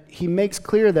here and he makes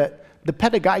clear that the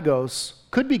pedagogos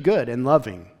could be good and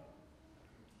loving.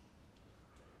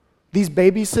 These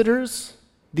babysitters,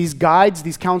 these guides,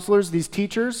 these counselors, these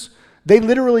teachers, they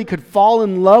literally could fall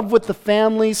in love with the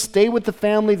family, stay with the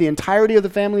family, the entirety of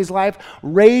the family's life,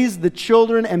 raise the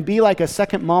children, and be like a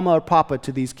second mama or papa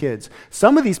to these kids.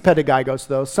 Some of these pedagogos,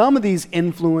 though, some of these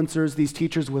influencers, these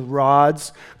teachers with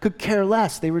rods, could care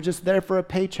less. They were just there for a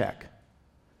paycheck.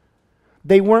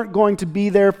 They weren't going to be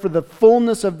there for the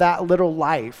fullness of that little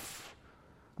life.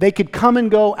 They could come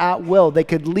and go at will. They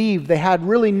could leave. They had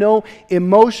really no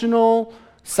emotional,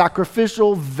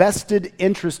 sacrificial, vested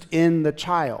interest in the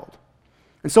child.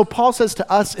 And so Paul says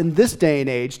to us in this day and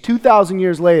age, 2,000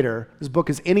 years later, this book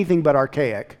is anything but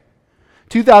archaic.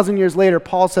 2,000 years later,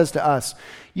 Paul says to us,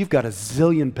 you've got a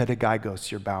zillion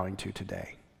pedagogos you're bowing to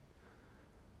today.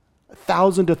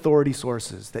 1,000 authority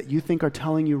sources that you think are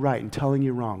telling you right and telling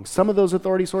you wrong. Some of those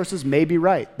authority sources may be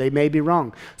right. They may be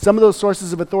wrong. Some of those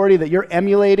sources of authority that you're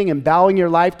emulating and bowing your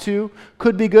life to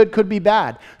could be good, could be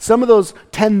bad. Some of those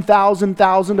 10,000,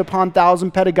 1,000 upon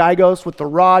 1,000 pedagogos with the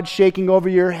rod shaking over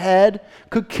your head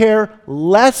could care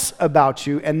less about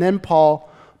you. And then Paul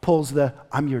pulls the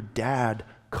 "I'm your dad"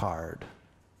 card.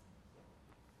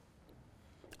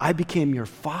 I became your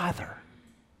father.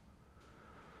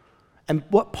 And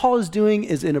what Paul is doing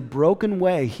is, in a broken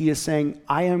way, he is saying,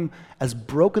 I am, as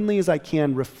brokenly as I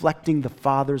can, reflecting the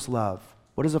Father's love.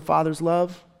 What is a father's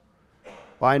love?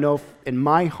 Well, I know in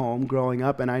my home growing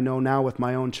up, and I know now with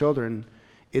my own children,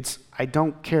 it's, I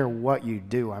don't care what you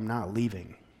do, I'm not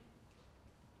leaving.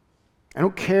 I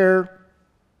don't care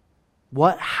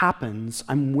what happens,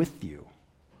 I'm with you.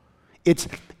 It's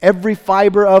every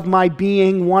fiber of my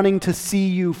being wanting to see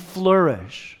you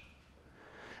flourish.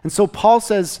 And so Paul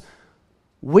says,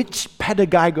 which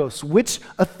pedagogos, which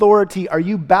authority are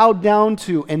you bowed down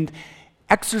to and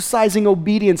exercising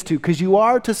obedience to? Because you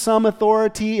are to some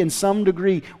authority in some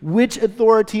degree. Which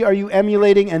authority are you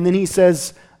emulating? And then he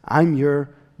says, I'm your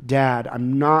dad.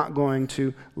 I'm not going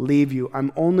to leave you.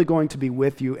 I'm only going to be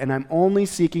with you, and I'm only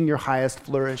seeking your highest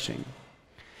flourishing.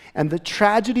 And the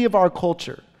tragedy of our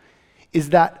culture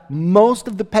is that most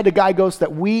of the pedagogos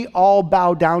that we all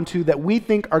bow down to, that we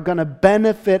think are going to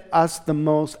benefit us the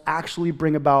most, actually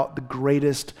bring about the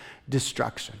greatest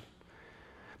destruction.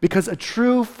 Because a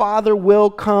true father will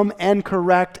come and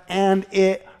correct, and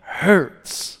it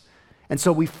hurts. And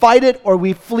so we fight it or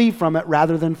we flee from it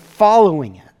rather than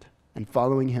following it and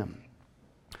following him.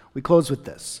 We close with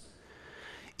this.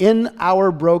 In our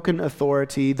broken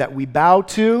authority that we bow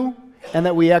to and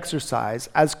that we exercise,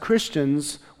 as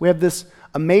Christians, we have this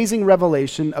amazing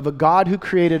revelation of a God who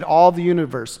created all the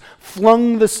universe,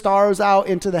 flung the stars out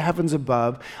into the heavens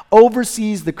above,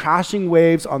 oversees the crashing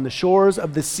waves on the shores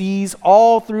of the seas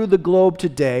all through the globe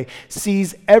today,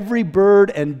 sees every bird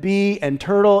and bee and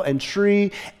turtle and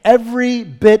tree, every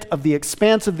bit of the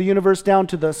expanse of the universe down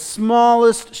to the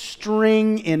smallest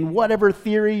string in whatever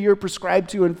theory you're prescribed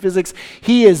to in physics.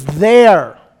 He is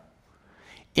there,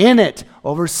 in it,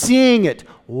 overseeing it,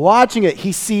 watching it.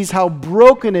 He sees how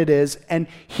broken it is, and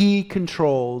he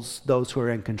controls those who are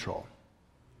in control.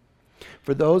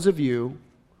 For those of you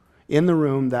in the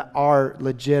room that are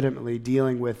legitimately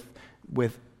dealing with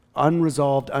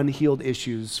unresolved, unhealed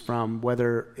issues from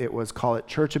whether it was, call it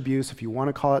church abuse, if you want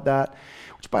to call it that,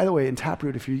 which, by the way, in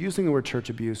Taproot, if you're using the word church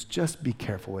abuse, just be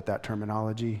careful with that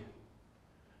terminology.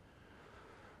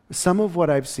 Some of what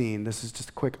I've seen, this is just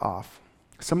a quick off,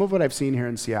 some of what I've seen here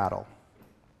in Seattle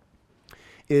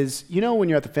is, you know when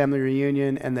you're at the family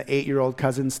reunion and the 8-year-old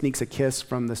cousin sneaks a kiss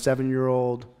from the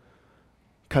 7-year-old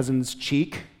cousin's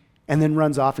cheek and then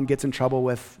runs off and gets in trouble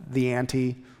with the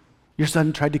auntie? Your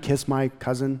son tried to kiss my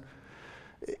cousin.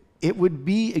 It would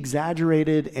be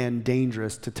exaggerated and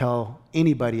dangerous to tell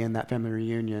anybody in that family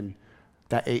reunion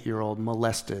that 8-year-old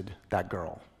molested that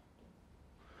girl.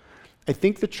 I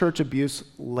think the church abuse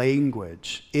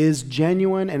language is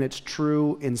genuine and it's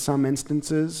true in some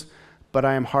instances, but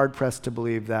I am hard-pressed to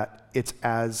believe that it's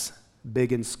as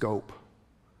big in scope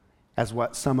as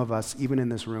what some of us, even in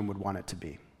this room, would want it to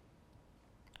be.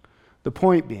 The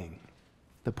point being,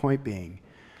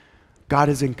 God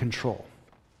is in control.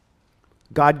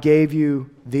 God gave you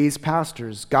these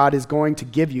pastors. God is going to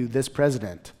give you this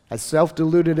president. As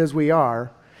self-deluded as we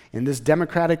are, in this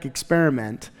democratic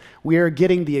experiment, we are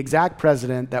getting the exact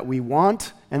president that we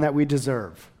want and that we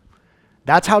deserve.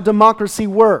 That's how democracy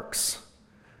works.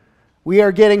 We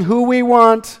are getting who we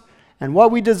want and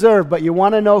what we deserve, but you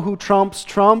want to know who trumps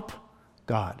Trump?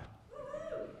 God.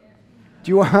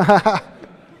 Do you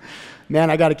Man,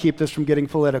 I got to keep this from getting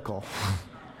political.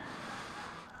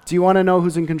 Do you want to know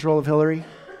who's in control of Hillary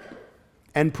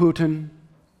and Putin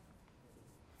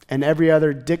and every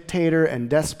other dictator and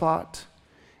despot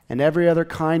and every other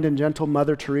kind and gentle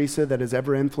Mother Teresa that has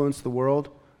ever influenced the world?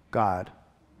 God.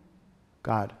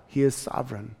 God. He is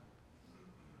sovereign.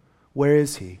 Where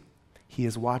is he? He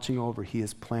is watching over. He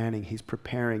is planning. He's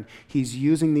preparing. He's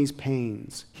using these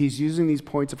pains. He's using these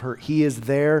points of hurt. He is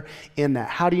there in that.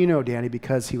 How do you know, Danny?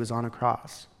 Because he was on a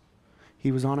cross.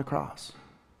 He was on a cross.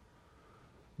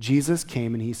 Jesus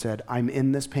came and he said, I'm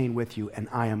in this pain with you, and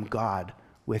I am God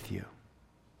with you.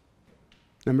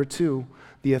 Number two,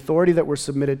 the authority that we're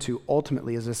submitted to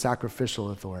ultimately is a sacrificial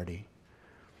authority.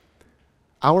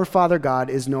 Our Father God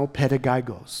is no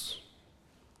pedagogos.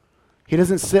 He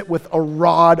doesn't sit with a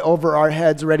rod over our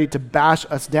heads ready to bash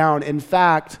us down. In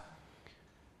fact,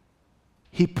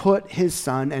 he put his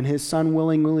son, and his son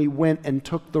willingly went and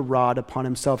took the rod upon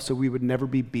himself so we would never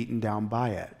be beaten down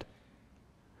by it.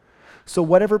 So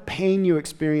whatever pain you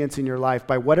experience in your life,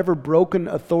 by whatever broken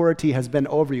authority has been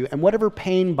over you, and whatever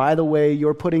pain, by the way,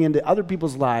 you're putting into other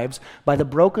people's lives by the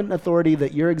broken authority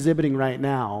that you're exhibiting right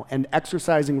now and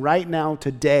exercising right now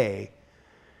today,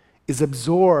 is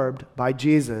absorbed by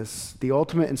Jesus, the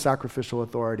ultimate and sacrificial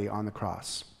authority on the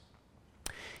cross.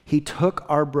 He took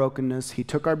our brokenness, he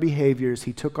took our behaviors,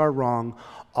 he took our wrong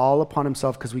all upon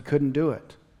himself because we couldn't do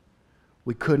it.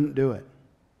 We couldn't do it.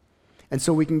 And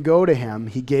so we can go to him.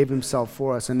 He gave himself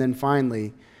for us. And then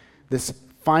finally, this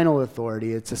final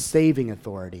authority, it's a saving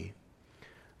authority.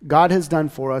 God has done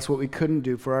for us what we couldn't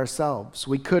do for ourselves.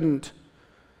 We couldn't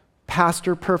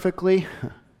pastor perfectly,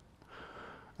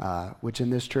 which in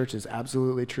this church is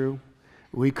absolutely true.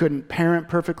 We couldn't parent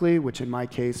perfectly, which in my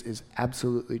case is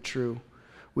absolutely true.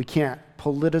 We can't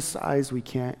politicize, we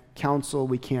can't counsel,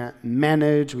 we can't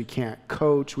manage, we can't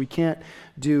coach, we can't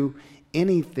do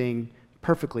anything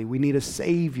perfectly. We need a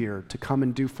Savior to come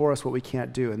and do for us what we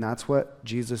can't do, and that's what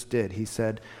Jesus did. He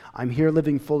said, I'm here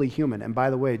living fully human. And by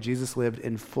the way, Jesus lived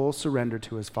in full surrender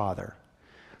to his Father.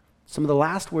 Some of the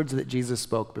last words that Jesus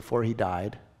spoke before he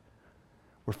died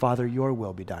were, Father, your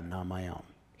will be done, not my own.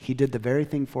 He did the very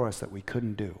thing for us that we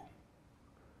couldn't do.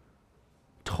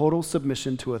 Total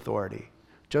submission to authority.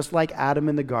 Just like Adam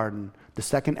in the garden, the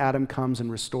second Adam comes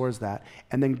and restores that.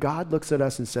 And then God looks at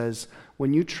us and says,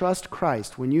 when you trust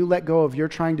Christ, when you let go of your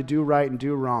trying to do right and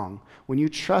do wrong, when you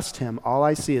trust him, all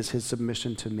I see is his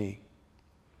submission to me.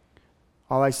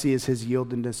 All I see is his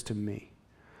yieldedness to me.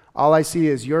 All I see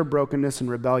is your brokenness and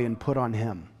rebellion put on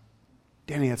him.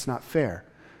 Danny, that's not fair.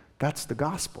 That's the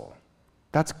gospel.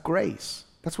 That's grace.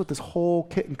 That's what this whole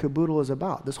kit and caboodle is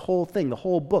about. This whole thing, the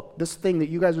whole book, this thing that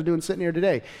you guys are doing sitting here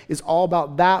today is all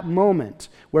about that moment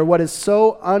where what is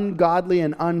so ungodly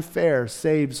and unfair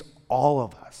saves all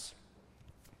of us.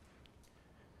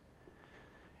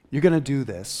 You're going to do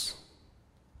this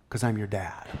because I'm your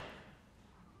dad.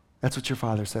 That's what your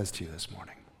father says to you this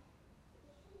morning.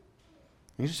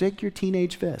 You shake your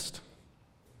teenage fist.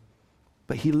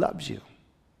 But he loves you.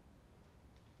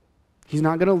 He's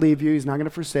not going to leave you. He's not going to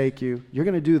forsake you. You're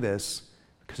going to do this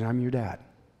because I'm your dad.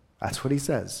 That's what he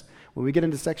says. When we get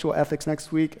into sexual ethics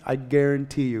next week, I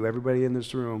guarantee you, everybody in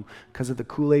this room, because of the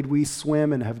Kool-Aid we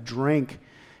swim and have drank,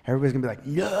 everybody's going to be like,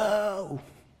 yo!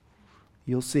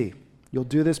 You'll see. You'll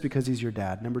do this because he's your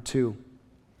dad. Number 2,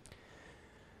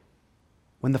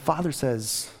 when the Father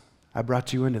says, I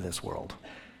brought you into this world,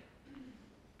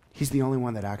 he's the only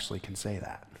one that actually can say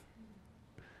that.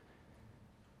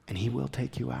 And he will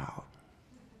take you out.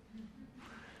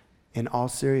 In all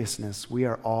seriousness, we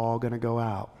are all going to go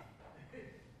out.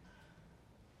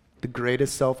 The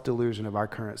greatest self-delusion of our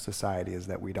current society is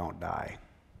that we don't die.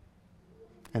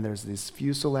 And there's these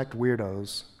few select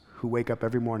weirdos who wake up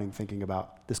every morning thinking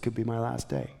about, this could be my last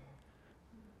day.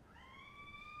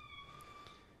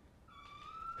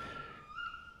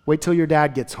 Wait till your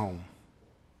dad gets home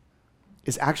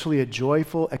is actually a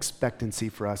joyful expectancy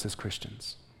for us as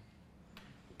Christians.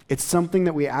 It's something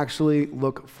that we actually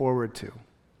look forward to.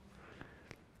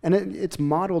 And it's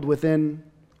modeled within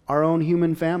our own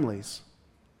human families.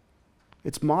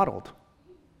 It's modeled.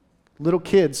 Little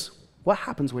kids, what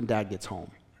happens when dad gets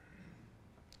home?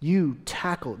 You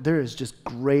tackle, there is just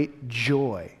great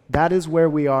joy. That is where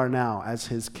we are now as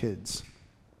his kids.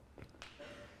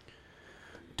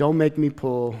 Don't make me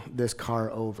pull this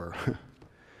car over.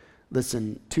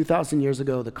 Listen, 2,000 years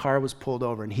ago, the car was pulled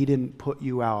over and he didn't put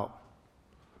you out.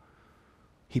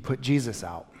 He put Jesus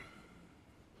out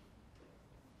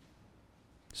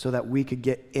so that we could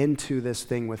get into this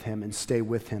thing with him and stay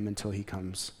with him until he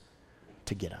comes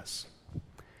to get us.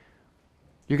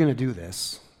 You're going to do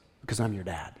this because I'm your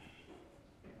dad.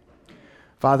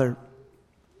 Father,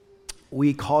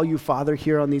 we call you Father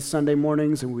here on these Sunday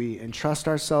mornings and we entrust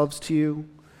ourselves to you.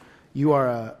 You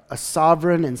are a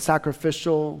sovereign and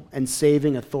sacrificial and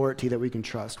saving authority that we can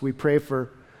trust. We pray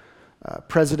for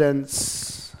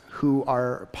presidents who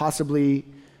are possibly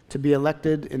to be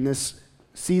elected in this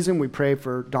season. We pray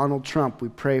for Donald Trump. We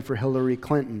pray for Hillary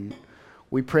Clinton.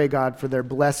 We pray, God, for their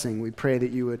blessing. We pray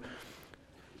that you would,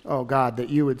 oh God, that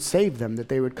you would save them, that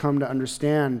they would come to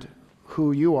understand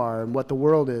who you are and what the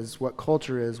world is, what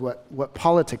culture is, what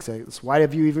politics is. Why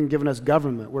have you even given us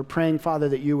government? We're praying, Father,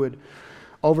 that you would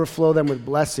overflow them with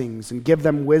blessings and give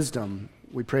them wisdom.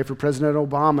 We pray for President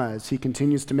Obama as he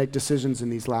continues to make decisions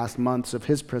in these last months of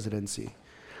his presidency.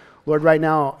 Lord, right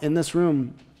now in this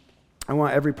room, I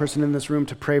want every person in this room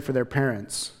to pray for their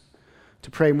parents,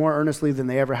 to pray more earnestly than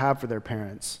they ever have for their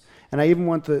parents. And I even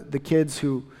want the kids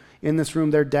who, in this room,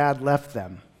 their dad left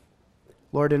them.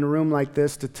 Lord, in a room like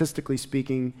this, statistically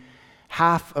speaking,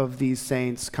 half of these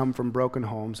saints come from broken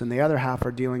homes, and the other half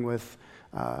are dealing with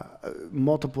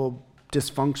multiple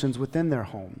dysfunctions within their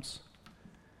homes.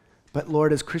 But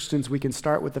Lord, as Christians, we can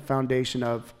start with the foundation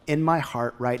of, in my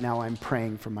heart right now, I'm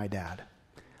praying for my dad.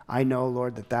 I know,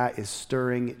 Lord, that is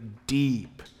stirring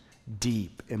deep,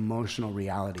 deep emotional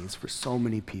realities for so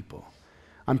many people.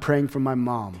 I'm praying for my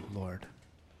mom, Lord.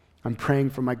 I'm praying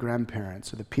for my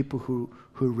grandparents or the people who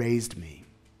raised me.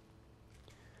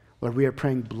 Lord, we are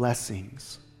praying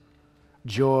blessings,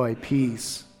 joy,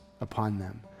 peace upon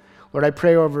them. Lord, I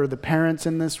pray over the parents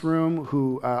in this room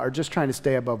who are just trying to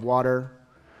stay above water,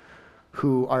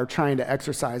 who are trying to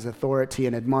exercise authority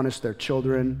and admonish their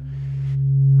children.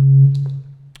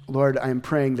 Lord, I am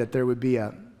praying that there would be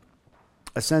a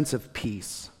sense of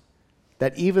peace,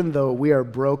 that even though we are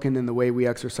broken in the way we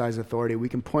exercise authority, we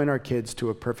can point our kids to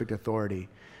a perfect authority.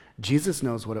 Jesus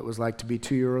knows what it was like to be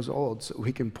 2 years old, so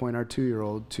we can point our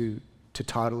 2-year-old to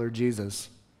toddler Jesus.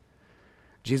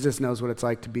 Jesus knows what it's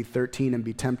like to be 13 and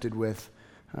be tempted with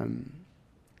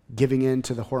giving in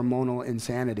to the hormonal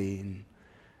insanity,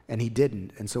 and he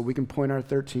didn't. And so we can point our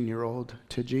 13-year-old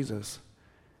to Jesus.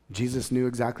 Jesus knew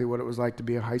exactly what it was like to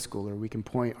be a high schooler. We can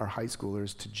point our high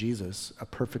schoolers to Jesus, a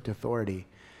perfect authority.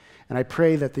 And I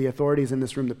pray that the authorities in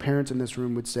this room, the parents in this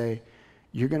room would say,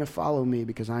 you're going to follow me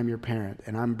because I'm your parent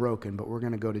and I'm broken, but we're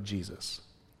going to go to Jesus.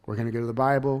 We're going to go to the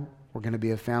Bible. We're going to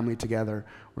be a family together.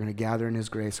 We're going to gather in his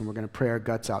grace, and we're going to pray our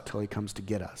guts out till he comes to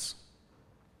get us.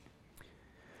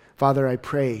 Father, I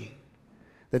pray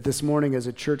that this morning as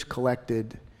a church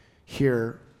collected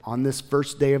here on this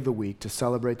first day of the week to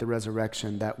celebrate the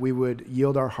resurrection, that we would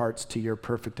yield our hearts to your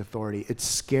perfect authority. It's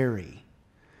scary.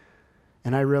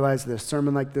 And I realize that a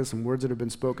sermon like this and words that have been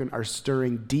spoken are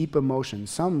stirring deep emotions,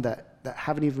 some that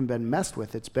haven't even been messed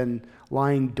with. It's been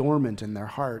lying dormant in their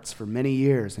hearts for many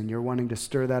years, and you're wanting to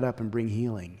stir that up and bring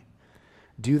healing.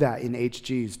 Do that in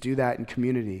HGs. Do that in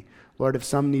community. Lord, if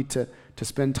some need to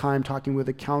spend time talking with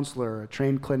a counselor or a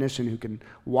trained clinician who can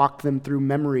walk them through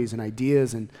memories and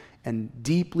ideas and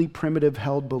deeply primitive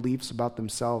held beliefs about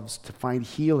themselves to find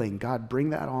healing, God, bring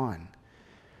that on.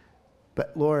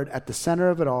 But Lord, at the center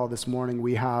of it all this morning,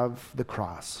 we have the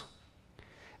cross.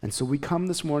 And so we come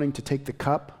this morning to take the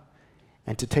cup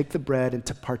and to take the bread and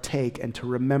to partake and to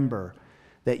remember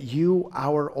that you,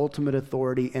 our ultimate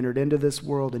authority, entered into this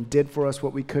world and did for us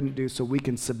what we couldn't do so we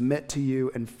can submit to you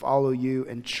and follow you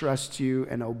and trust you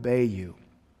and obey you.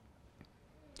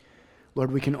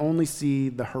 Lord, we can only see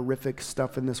the horrific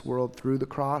stuff in this world through the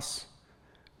cross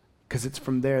because it's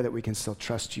from there that we can still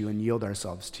trust you and yield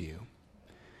ourselves to you.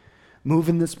 Move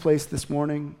in this place this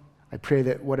morning. I pray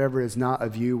that whatever is not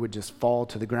of you would just fall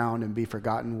to the ground and be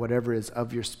forgotten. Whatever is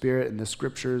of your Spirit and the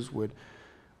Scriptures would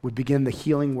begin the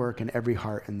healing work in every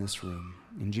heart in this room.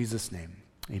 In Jesus' name,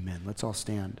 amen. Let's all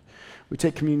stand. We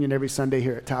take communion every Sunday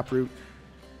here at Taproot.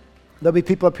 There'll be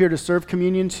people up here to serve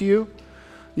communion to you.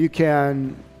 You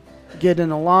can get in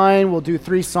a line. We'll do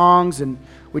 3 songs, and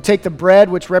we take the bread,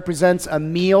 which represents a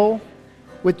meal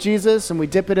with Jesus, and we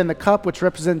dip it in the cup, which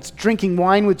represents drinking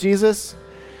wine with Jesus.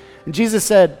 And Jesus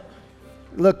said,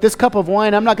 look, this cup of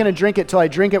wine, I'm not going to drink it till I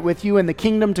drink it with you in the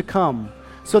kingdom to come.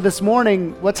 So this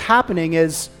morning, what's happening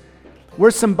is we're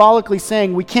symbolically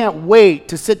saying we can't wait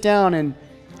to sit down and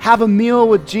have a meal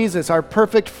with Jesus, our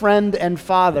perfect friend and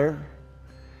Father,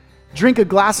 drink a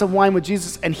glass of wine with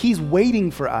Jesus, and he's waiting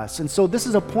for us. And so this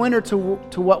is a pointer to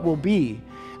what will be.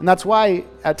 And that's why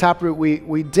at Taproot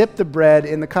we dip the bread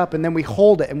in the cup and then we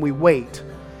hold it and we wait.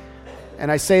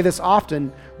 And I say this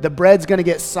often, the bread's going to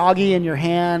get soggy in your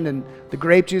hand and the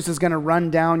grape juice is going to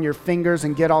run down your fingers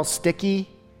and get all sticky.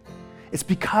 It's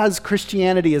because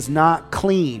Christianity is not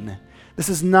clean. This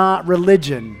is not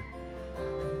religion.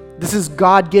 This is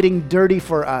God getting dirty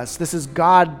for us. This is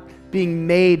God being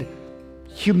made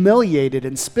humiliated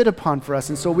and spit upon for us.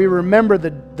 And so we remember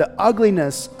the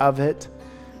ugliness of it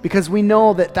because we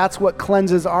know that that's what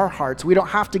cleanses our hearts. We don't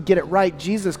have to get it right.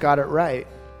 Jesus got it right.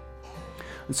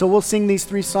 And so we'll sing these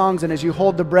 3 songs, and as you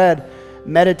hold the bread,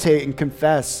 meditate and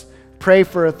confess. Pray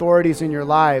for authorities in your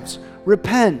lives.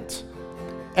 Repent.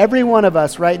 Every one of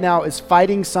us right now is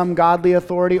fighting some godly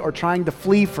authority or trying to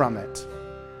flee from it.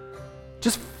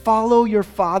 Just follow your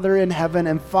Father in heaven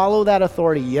and follow that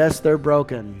authority. Yes, they're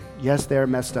broken. Yes, they're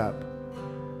messed up.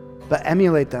 But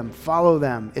emulate them. Follow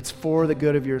them. It's for the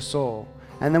good of your soul.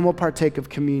 And then we'll partake of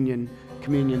communion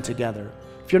together.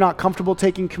 If you're not comfortable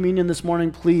taking communion this morning,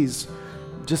 please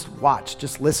just watch.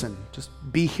 Just listen. Just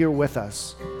be here with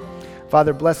us.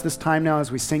 Father, bless this time now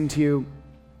as we sing to you.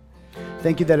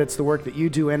 Thank you that it's the work that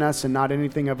you do in us and not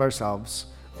anything of ourselves.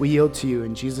 We yield to you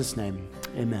in Jesus' name.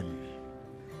 Amen.